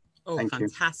appreciated. Oh, Thank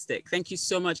fantastic. Thank you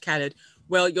so much, Khaled.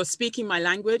 Well, you're speaking my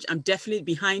language. I'm definitely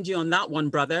behind you on that one,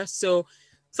 brother. So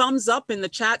thumbs up in the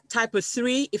chat, type a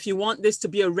 3 if you want this to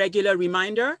be a regular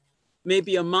reminder,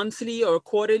 maybe a monthly or a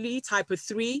quarterly, type a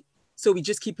 3. So we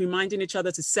just keep reminding each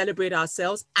other to celebrate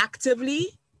ourselves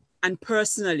actively and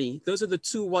personally. Those are the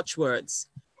 2 watchwords.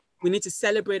 We need to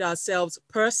celebrate ourselves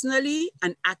personally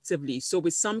and actively. So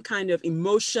with some kind of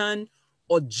emotion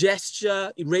or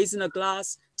gesture, raising a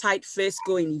glass, tight fist,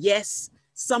 going yes,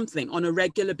 something on a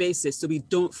regular basis, so we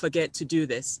don't forget to do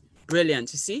this.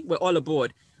 Brilliant. You see, we're all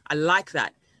aboard. I like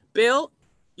that. Bill,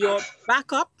 you're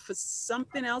back up for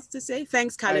something else to say.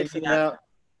 Thanks, Khaled, for that.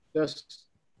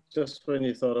 Just when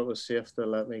you thought it was safe to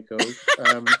let me go.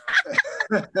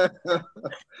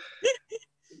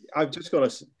 I'm just going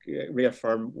to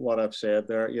reaffirm what I've said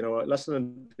there. You know,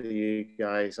 listening to you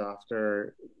guys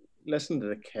after listening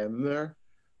to Kim there,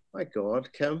 my God,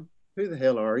 Kim, who the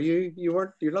hell are you?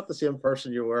 You're not the same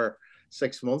person you were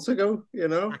 6 months ago, you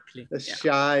know, Exactly. the Yeah.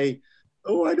 shy,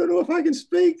 oh, I don't know if I can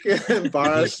speak,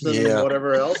 embarrassed and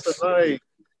whatever else. And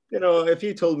you know, if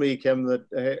you told me, Kim, that,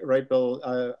 hey, right, Bill,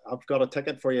 I've got a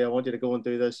ticket for you, I want you to go and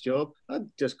do this job, I'd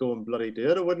just go and bloody do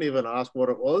it. I wouldn't even ask what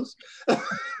it was.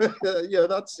 Yeah,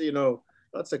 that's, you know,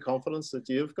 that's the confidence that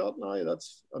you've got now.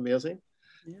 That's amazing.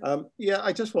 Yeah,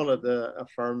 I just wanted to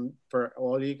affirm for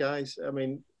all you guys. I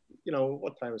mean, you know,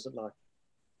 what time is it now?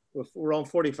 We're on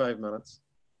 45 minutes,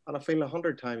 and I feel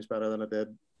 100 times better than I did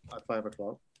at 5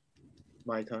 o'clock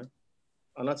my time,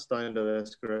 and that's down to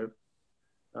this group.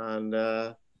 And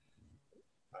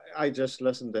I just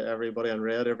listened to everybody and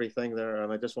read everything there,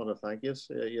 and I just want to thank you.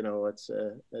 You know, it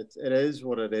is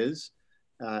what it is,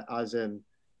 as in,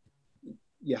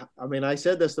 yeah. I mean, I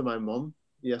said this to my mum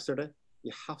yesterday.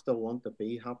 You have to want to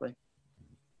be happy.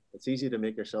 It's easy to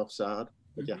make yourself sad,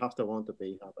 but you have to want to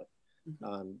be happy.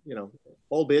 And you know,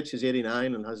 albeit she's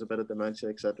 89 and has a bit of dementia,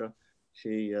 etc.,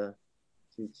 she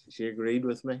agreed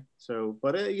with me. So,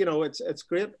 but you know, it's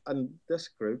great, and this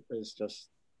group is just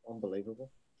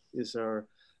unbelievable. Is there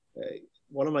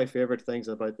one of my favorite things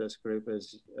about this group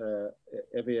is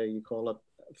Ivié, you call it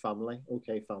family,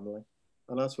 okay, family,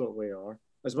 and that's what we are.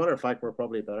 As a matter of fact, we're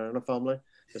probably better in a family.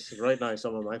 Because right now,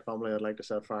 some of my family, I'd like to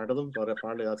set fire to them, but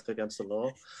apparently that's against the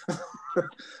law.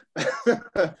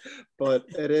 But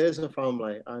it is a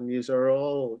family, and yous are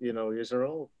all, you know, yous are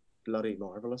all bloody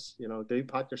marvelous. You know, do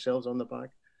pat yourselves on the back.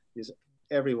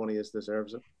 Every one of you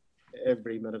deserves it,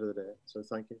 every minute of the day. So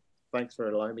thank you. Thanks for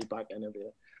allowing me back in,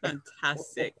 Ivié.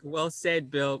 Fantastic. Well said,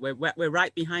 Bill. We're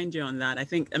right behind you on that.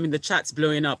 I mean, the chat's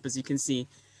blowing up, as you can see.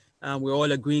 We're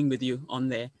all agreeing with you on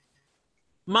there.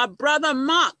 My brother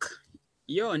Mark,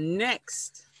 you're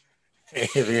next.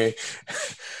 Hey,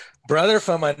 brother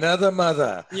from another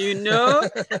mother. You know?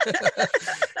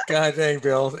 God dang,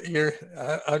 Bill,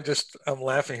 I'm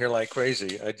laughing here like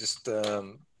crazy.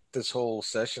 This whole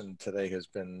session today has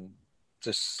been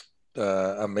just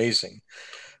amazing.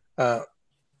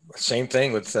 Same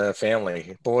thing with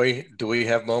family. Boy, do we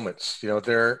have moments. You know,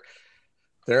 there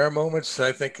are moments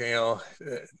I think, you know,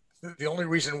 the only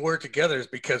reason we're together is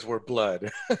because we're blood.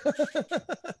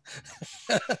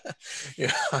 You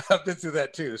know, I've been through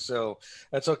that too, so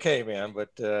that's okay, man. But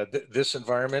this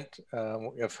environment,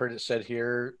 I've heard it said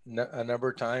here a number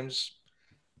of times,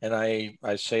 and I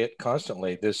say it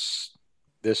constantly. This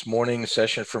morning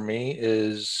session for me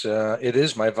is it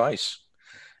is my vice.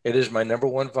 It is my number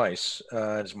one vice.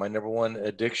 It's my number one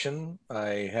addiction.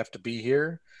 I have to be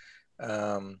here.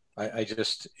 I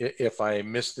just, if I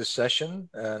missed this session,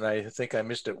 and I think I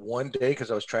missed it one day because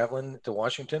I was traveling to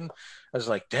Washington, I was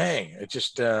like, dang, I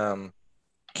just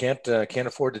can't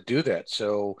afford to do that.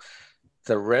 So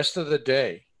the rest of the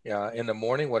day, in the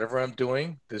morning, whatever I'm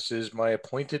doing, this is my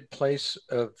appointed place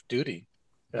of duty.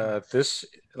 This,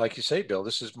 like you say, Bill,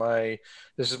 this is my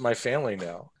family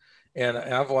now. And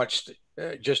I've watched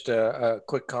just a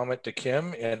quick comment to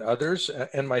Kim and others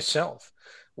and myself.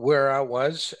 Where I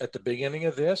was at the beginning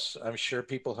of this, I'm sure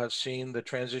people have seen the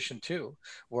transition too.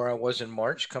 Where I was in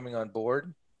March coming on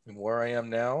board and where I am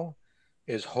now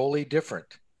is wholly different.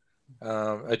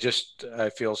 I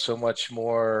feel so much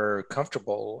more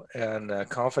comfortable and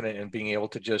confident in being able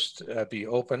to just be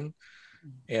open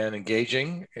and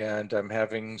engaging, and I'm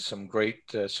having some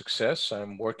great success.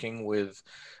 I'm working with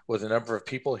a number of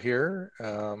people here,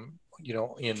 you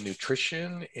know, in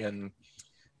nutrition, in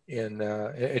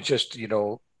it just, you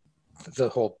know, the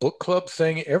whole book club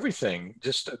thing, everything,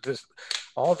 just this,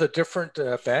 all the different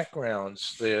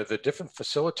backgrounds, the different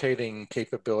facilitating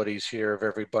capabilities here of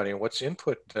everybody, and what's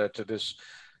input to this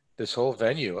whole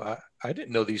venue. I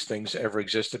didn't know these things ever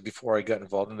existed before I got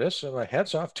involved in this. And my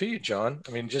hats off to you, John.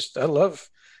 I mean, I love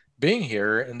being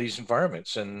here in these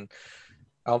environments. And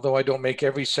although I don't make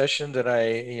every session that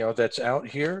that's out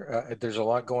here, there's a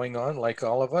lot going on, like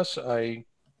all of us.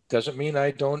 Doesn't mean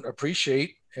I don't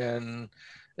appreciate and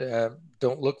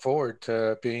don't look forward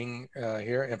to being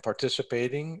here and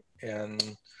participating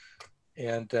and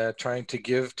trying to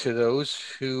give to those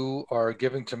who are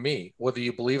giving to me. Whether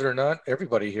you believe it or not,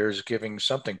 everybody here is giving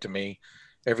something to me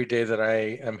every day that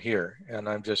I am here. And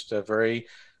I'm just very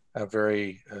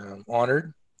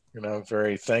honored, and I'm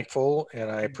very thankful, and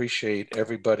I appreciate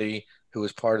everybody who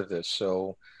is part of this.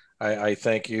 So I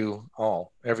thank you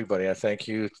all, everybody. I thank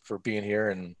you for being here.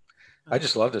 And I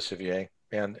just love this, Ivié.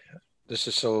 And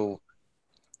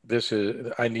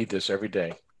I need this every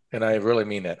day. And I really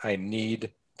mean that. I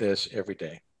need this every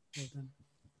day.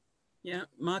 Yeah,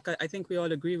 Mark, I think we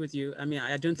all agree with you. I mean,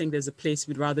 I don't think there's a place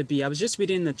we'd rather be. I was just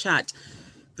reading in the chat,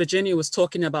 Virginia was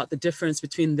talking about the difference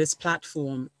between this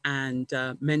platform and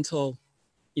mental,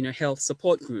 health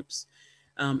support groups.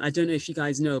 I don't know if you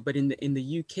guys know, but in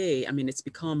the UK, I mean, it's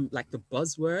become like the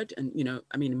buzzword. And, you know,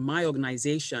 I mean, in my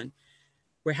organization,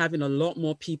 we're having a lot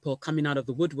more people coming out of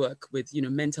the woodwork with, you know,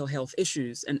 mental health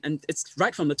issues. And it's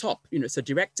right from the top, you know, so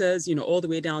directors, you know, all the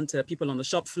way down to people on the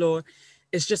shop floor.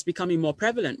 It's just becoming more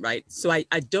prevalent, right? So I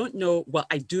don't know, well,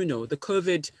 I do know the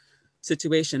COVID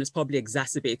situation has probably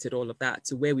exacerbated all of that.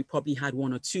 So where we probably had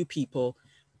 1 or 2 people,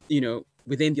 you know,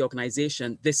 within the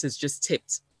organization, this has just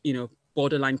tipped, you know,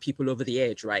 borderline people over the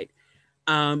edge, right?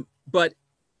 But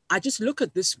I just look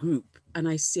at this group and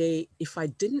I say, if I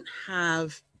didn't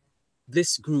have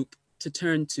this group to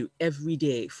turn to every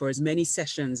day for as many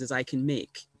sessions as I can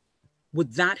make,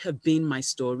 would that have been my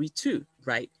story too,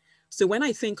 right? So when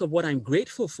I think of what I'm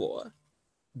grateful for,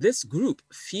 this group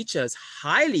features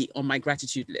highly on my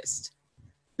gratitude list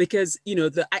because, you know,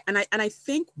 I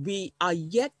think we are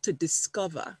yet to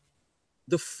discover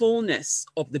the fullness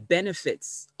of the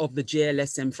benefits of the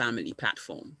JLSM family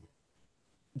platform.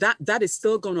 That is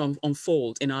still going to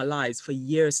unfold in our lives for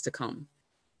years to come.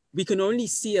 We can only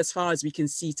see as far as we can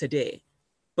see today,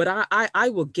 but I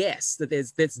will guess that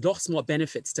there's lots more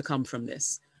benefits to come from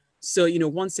this. So, you know,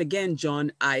 once again,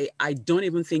 John, I don't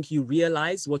even think you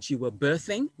realized what you were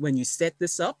birthing when you set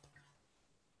this up,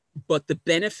 but the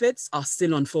benefits are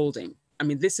still unfolding. I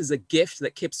mean, this is a gift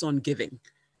that keeps on giving.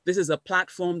 This is a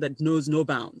platform that knows no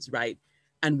bounds, right?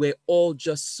 And we're all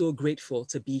just so grateful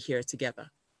to be here together.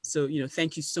 So, you know,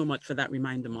 thank you so much for that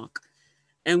reminder, Mark.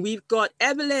 And we've got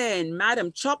Evelyn,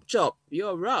 Madam Chop Chop,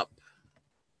 you're up.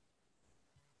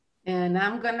 And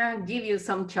I'm gonna give you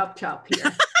some chop chop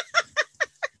here.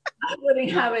 I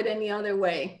wouldn't have it any other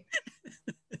way.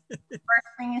 First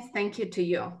thing is thank you to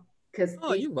you. Because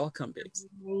you're welcome, babes.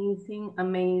 Amazing,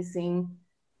 amazing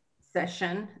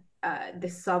session. The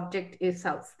subject is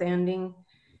outstanding.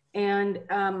 And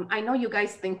I know you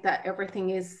guys think that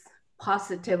everything is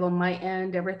positive on my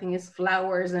end, everything is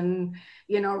flowers and,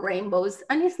 you know, rainbows,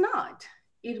 and it's not.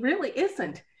 It really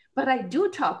isn't. But I do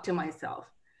talk to myself.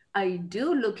 I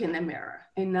do look in the mirror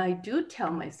and I do tell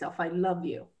myself, I love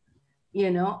you, you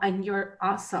know, and you're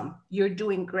awesome. You're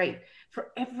doing great.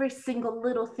 For every single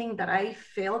little thing that I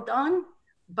failed on,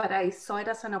 but I saw it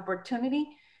as an opportunity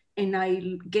and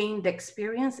I gained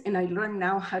experience and I learned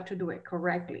now how to do it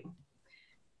correctly.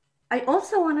 I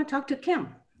also want to talk to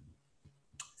Kim.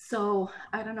 So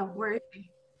I don't know, where is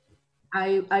she?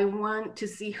 I want to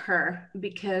see her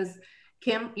because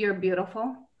Kim, you're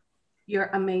beautiful. You're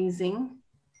amazing.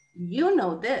 You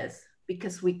know this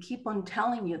because we keep on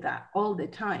telling you that all the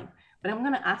time. But I'm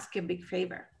going to ask you a big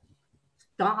favor.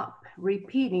 Stop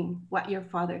repeating what your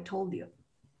father told you.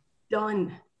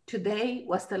 Done. Today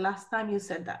was the last time you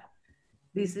said that.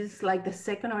 This is like the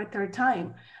second or third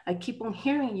time. I keep on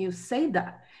hearing you say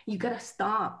that. You got to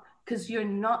stop because you're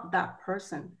not that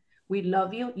person. We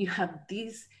love you. You have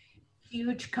this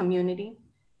huge community.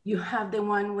 You have the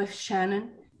one with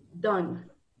Shannon. Done.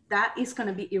 That is going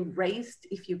to be erased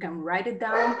if you can write it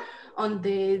down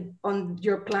on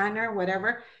your planner,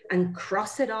 whatever, and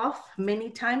cross it off many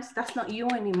times. That's not you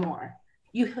anymore.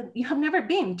 You have never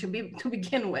been to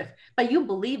begin with, but you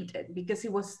believed it because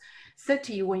it was said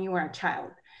to you when you were a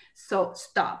child. So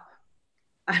stop.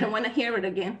 I don't want to hear it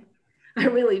again. I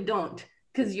really don't,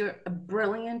 because you're a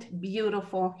brilliant,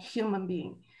 beautiful human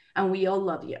being, and we all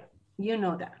love you. You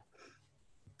know that.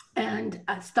 And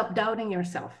stop doubting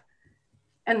yourself.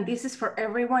 And this is for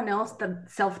everyone else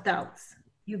that self-doubts.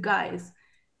 You guys,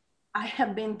 I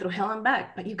have been through hell and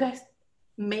back, but you guys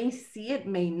may see it,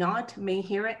 may not, may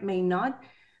hear it, may not,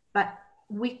 but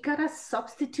we gotta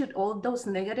substitute all those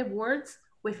negative words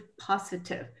with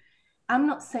positive. I'm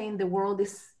not saying the world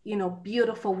is, you know,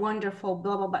 beautiful, wonderful,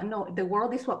 blah, blah, blah. No, the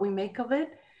world is what we make of it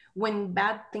when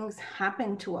bad things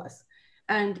happen to us.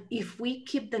 And if we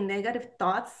keep the negative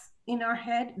thoughts in our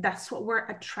head, that's what we're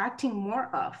attracting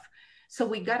more of. So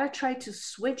we gotta try to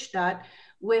switch that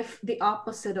with the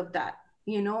opposite of that,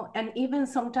 you know, and even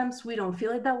sometimes we don't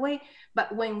feel it that way,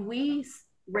 but when we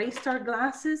raised our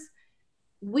glasses,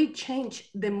 we changed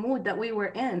the mood that we were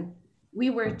in. We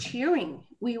were cheering,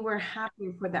 we were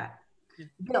happy for that.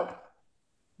 Bill,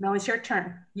 now it's your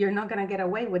turn. You're not gonna get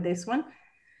away with this one.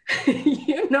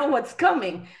 You know what's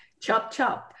coming, chop,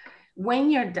 chop. When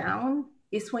you're down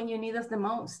is when you need us the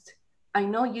most. I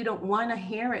know you don't wanna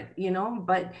hear it, you know,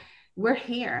 but we're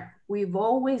here. We've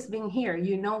always been here.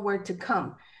 You know where to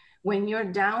come. When you're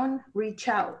down, reach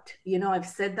out. You know, I've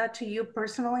said that to you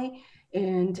personally,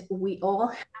 and we all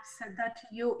have said that to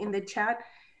you in the chat.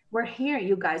 We're here,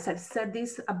 you guys. I've said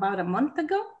this about a month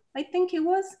ago, I think it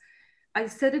was. I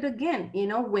said it again, you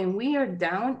know, when we are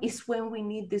down is when we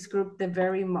need this group the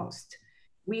very most.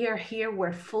 We are here.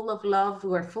 We're full of love.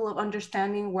 We're full of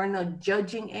understanding. We're not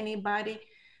judging anybody.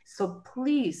 So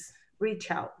please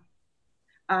reach out.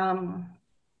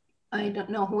 I don't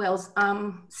know who else.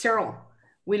 Cyril,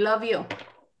 we love you.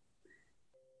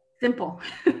 Simple.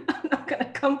 I'm not going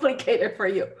to complicate it for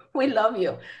you. We love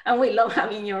you and we love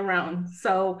having you around.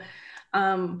 So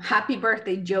happy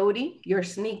birthday, Jody. You're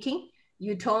sneaky.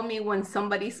 You told me when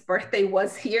somebody's birthday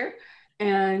was here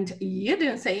and you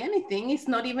didn't say anything. It's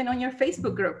not even on your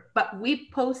Facebook group, but we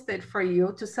posted for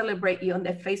you to celebrate you on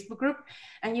the Facebook group.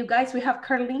 And you guys, we have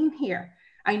Carlene here.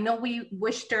 I know we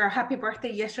wished her a happy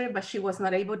birthday yesterday, but she was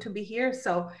not able to be here.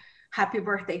 So happy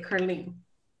birthday, Carlene.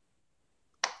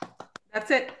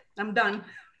 That's it. I'm done.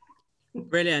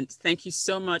 Brilliant. Thank you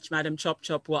so much, Madam Chop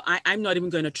Chop. Well, I'm not even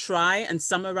going to try and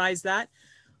summarize that.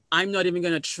 I'm not even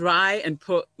going to try and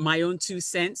put my own 2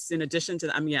 cents in addition to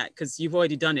that. I mean, yeah, because you've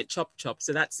already done it, Chop Chop.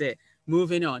 So that's it.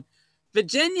 Moving on.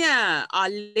 Virginia, our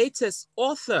latest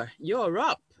author, you're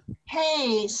up.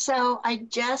 Hey, so I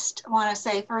just want to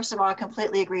say, first of all, I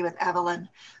completely agree with Evelyn.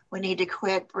 We need to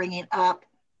quit bringing up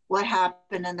what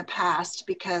happened in the past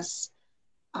because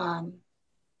what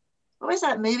was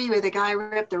that movie where the guy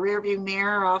ripped the rearview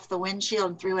mirror off the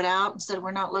windshield and threw it out and said,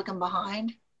 "We're not looking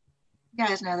behind"? You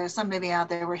guys know there's some movie out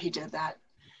there where he did that.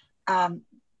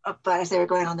 But as they were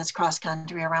going on this cross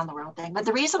country around the world thing. But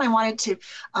the reason I wanted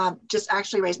to just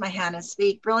actually raise my hand and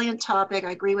speak, brilliant topic.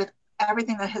 I agree with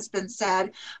everything that has been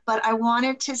said. But I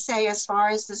wanted to say, as far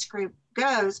as this group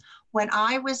goes, when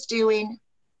I was doing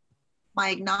my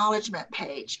acknowledgement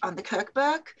page on the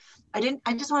cookbook, I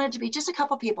just wanted to be just a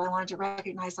couple people. I wanted to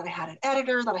recognize that I had an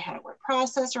editor, that I had a word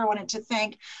processor. I wanted to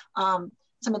thank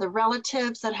some of the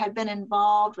relatives that had been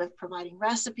involved with providing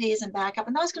recipes and backup,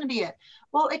 and that was going to be it.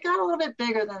 Well, it got a little bit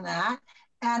bigger than that,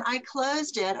 and I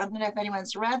closed it. I don't know if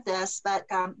anyone's read this, but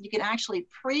you can actually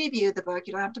preview the book.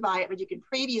 You don't have to buy it, but you can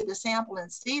preview the sample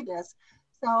and see this.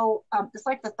 So it's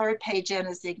like the third page in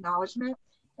is the acknowledgement.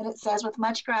 And it says, with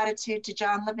much gratitude to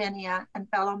John Lavenia and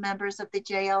fellow members of the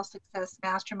JL Success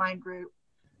Mastermind group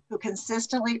who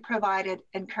consistently provided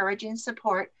encouraging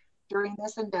support during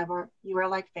this endeavor, you are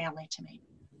like family to me.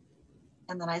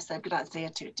 And then I said, grazie a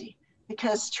tutti.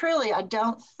 Because truly, I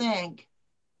don't think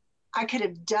I could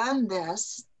have done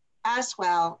this as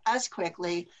well, as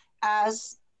quickly,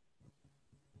 as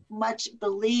much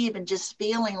believe and just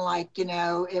feeling like, you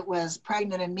know, it was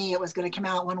pregnant in me, it was going to come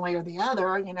out one way or the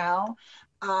other, you know,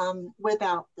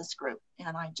 without this group.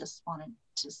 And I just wanted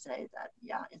to say that,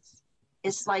 yeah,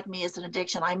 it's like me, it's an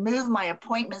addiction. I move my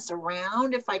appointments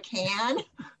around if I can.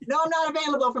 No, I'm not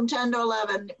available from 10 to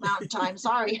 11 Mountain Time.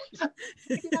 Sorry.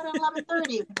 Maybe not at 11:30.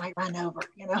 We might run over,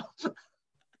 you know.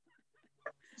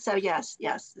 So yes,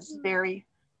 this is very,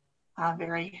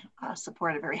 very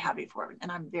supportive, very happy for it.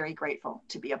 And I'm very grateful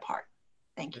to be a part.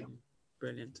 Thank you.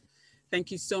 Brilliant.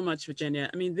 Thank you so much, Virginia.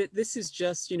 I mean, this is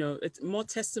just, you know, it's more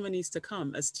testimonies to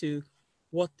come as to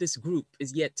what this group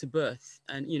is yet to birth.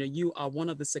 And, you know, you are one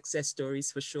of the success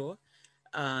stories for sure.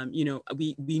 You know,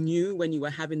 we knew when you were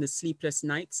having the sleepless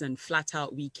nights and flat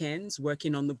out weekends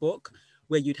working on the book,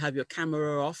 where you'd have your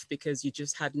camera off because you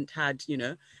just hadn't had, you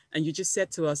know, and you just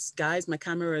said to us, guys, my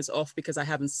camera is off because I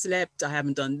haven't slept, I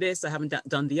haven't done this, I haven't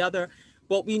done the other.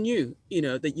 But we knew, you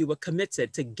know, that you were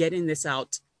committed to getting this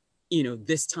out, you know,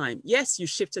 this time. Yes, you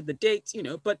shifted the date, you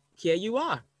know, but here you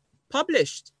are,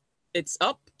 published. It's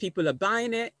up, people are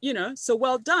buying it, you know, so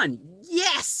well done.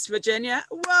 Yes, Virginia,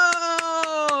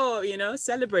 whoa, you know,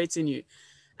 celebrating you.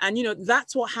 And, you know,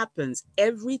 that's what happens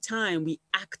every time we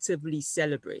actively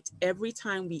celebrate, every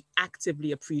time we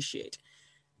actively appreciate,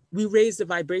 we raise the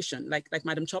vibration, like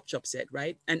Madam Chop Chop said,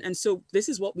 right? And so this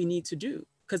is what we need to do,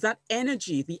 because that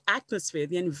energy, the atmosphere,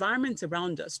 the environment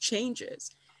around us changes.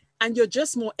 And you're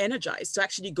just more energized to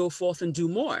actually go forth and do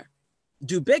more,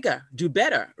 do bigger, do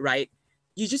better, right?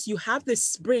 You have this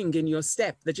spring in your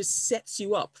step that just sets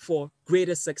you up for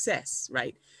greater success,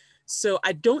 right? So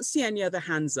I don't see any other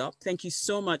hands up. Thank you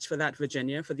so much for that,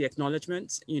 Virginia, for the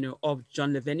acknowledgement, you know, of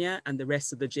John Lavenia and the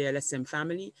rest of the JLSM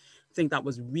family. I think that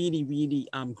was really, really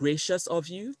gracious of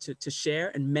you to share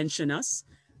and mention us,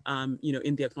 you know,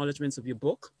 in the acknowledgements of your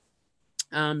book.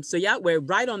 So yeah, we're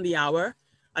right on the hour.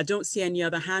 I don't see any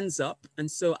other hands up. And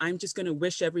so I'm just going to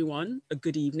wish everyone a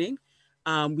good evening.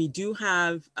 We do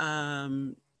have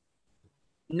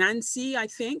Nancy, I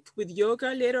think, with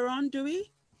yoga later on, do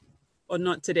we? Or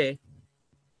not today?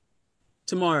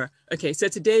 Tomorrow. Okay, so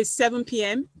today is 7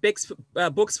 p.m.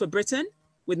 Books for Britain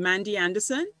with Mandy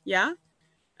Anderson, yeah?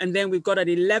 And then we've got at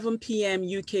 11 p.m.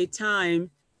 UK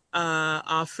time,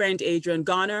 our friend Adrian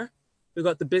Garner. We've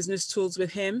got the business tools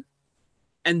with him.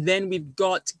 And then we've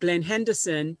got Glenn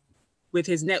Henderson with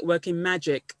his networking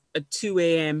magic at 2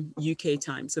 a.m. UK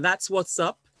time. So that's what's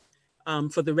up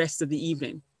for the rest of the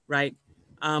evening, right?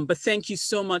 But thank you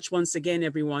so much once again,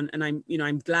 everyone. And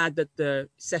I'm glad that the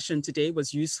session today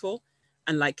was useful.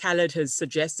 And like Khaled has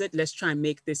suggested, let's try and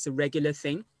make this a regular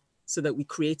thing so that we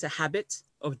create a habit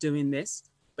of doing this.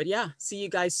 But yeah, see you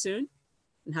guys soon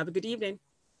and have a good evening.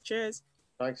 Cheers.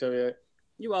 Thanks, Ivié.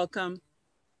 You're welcome.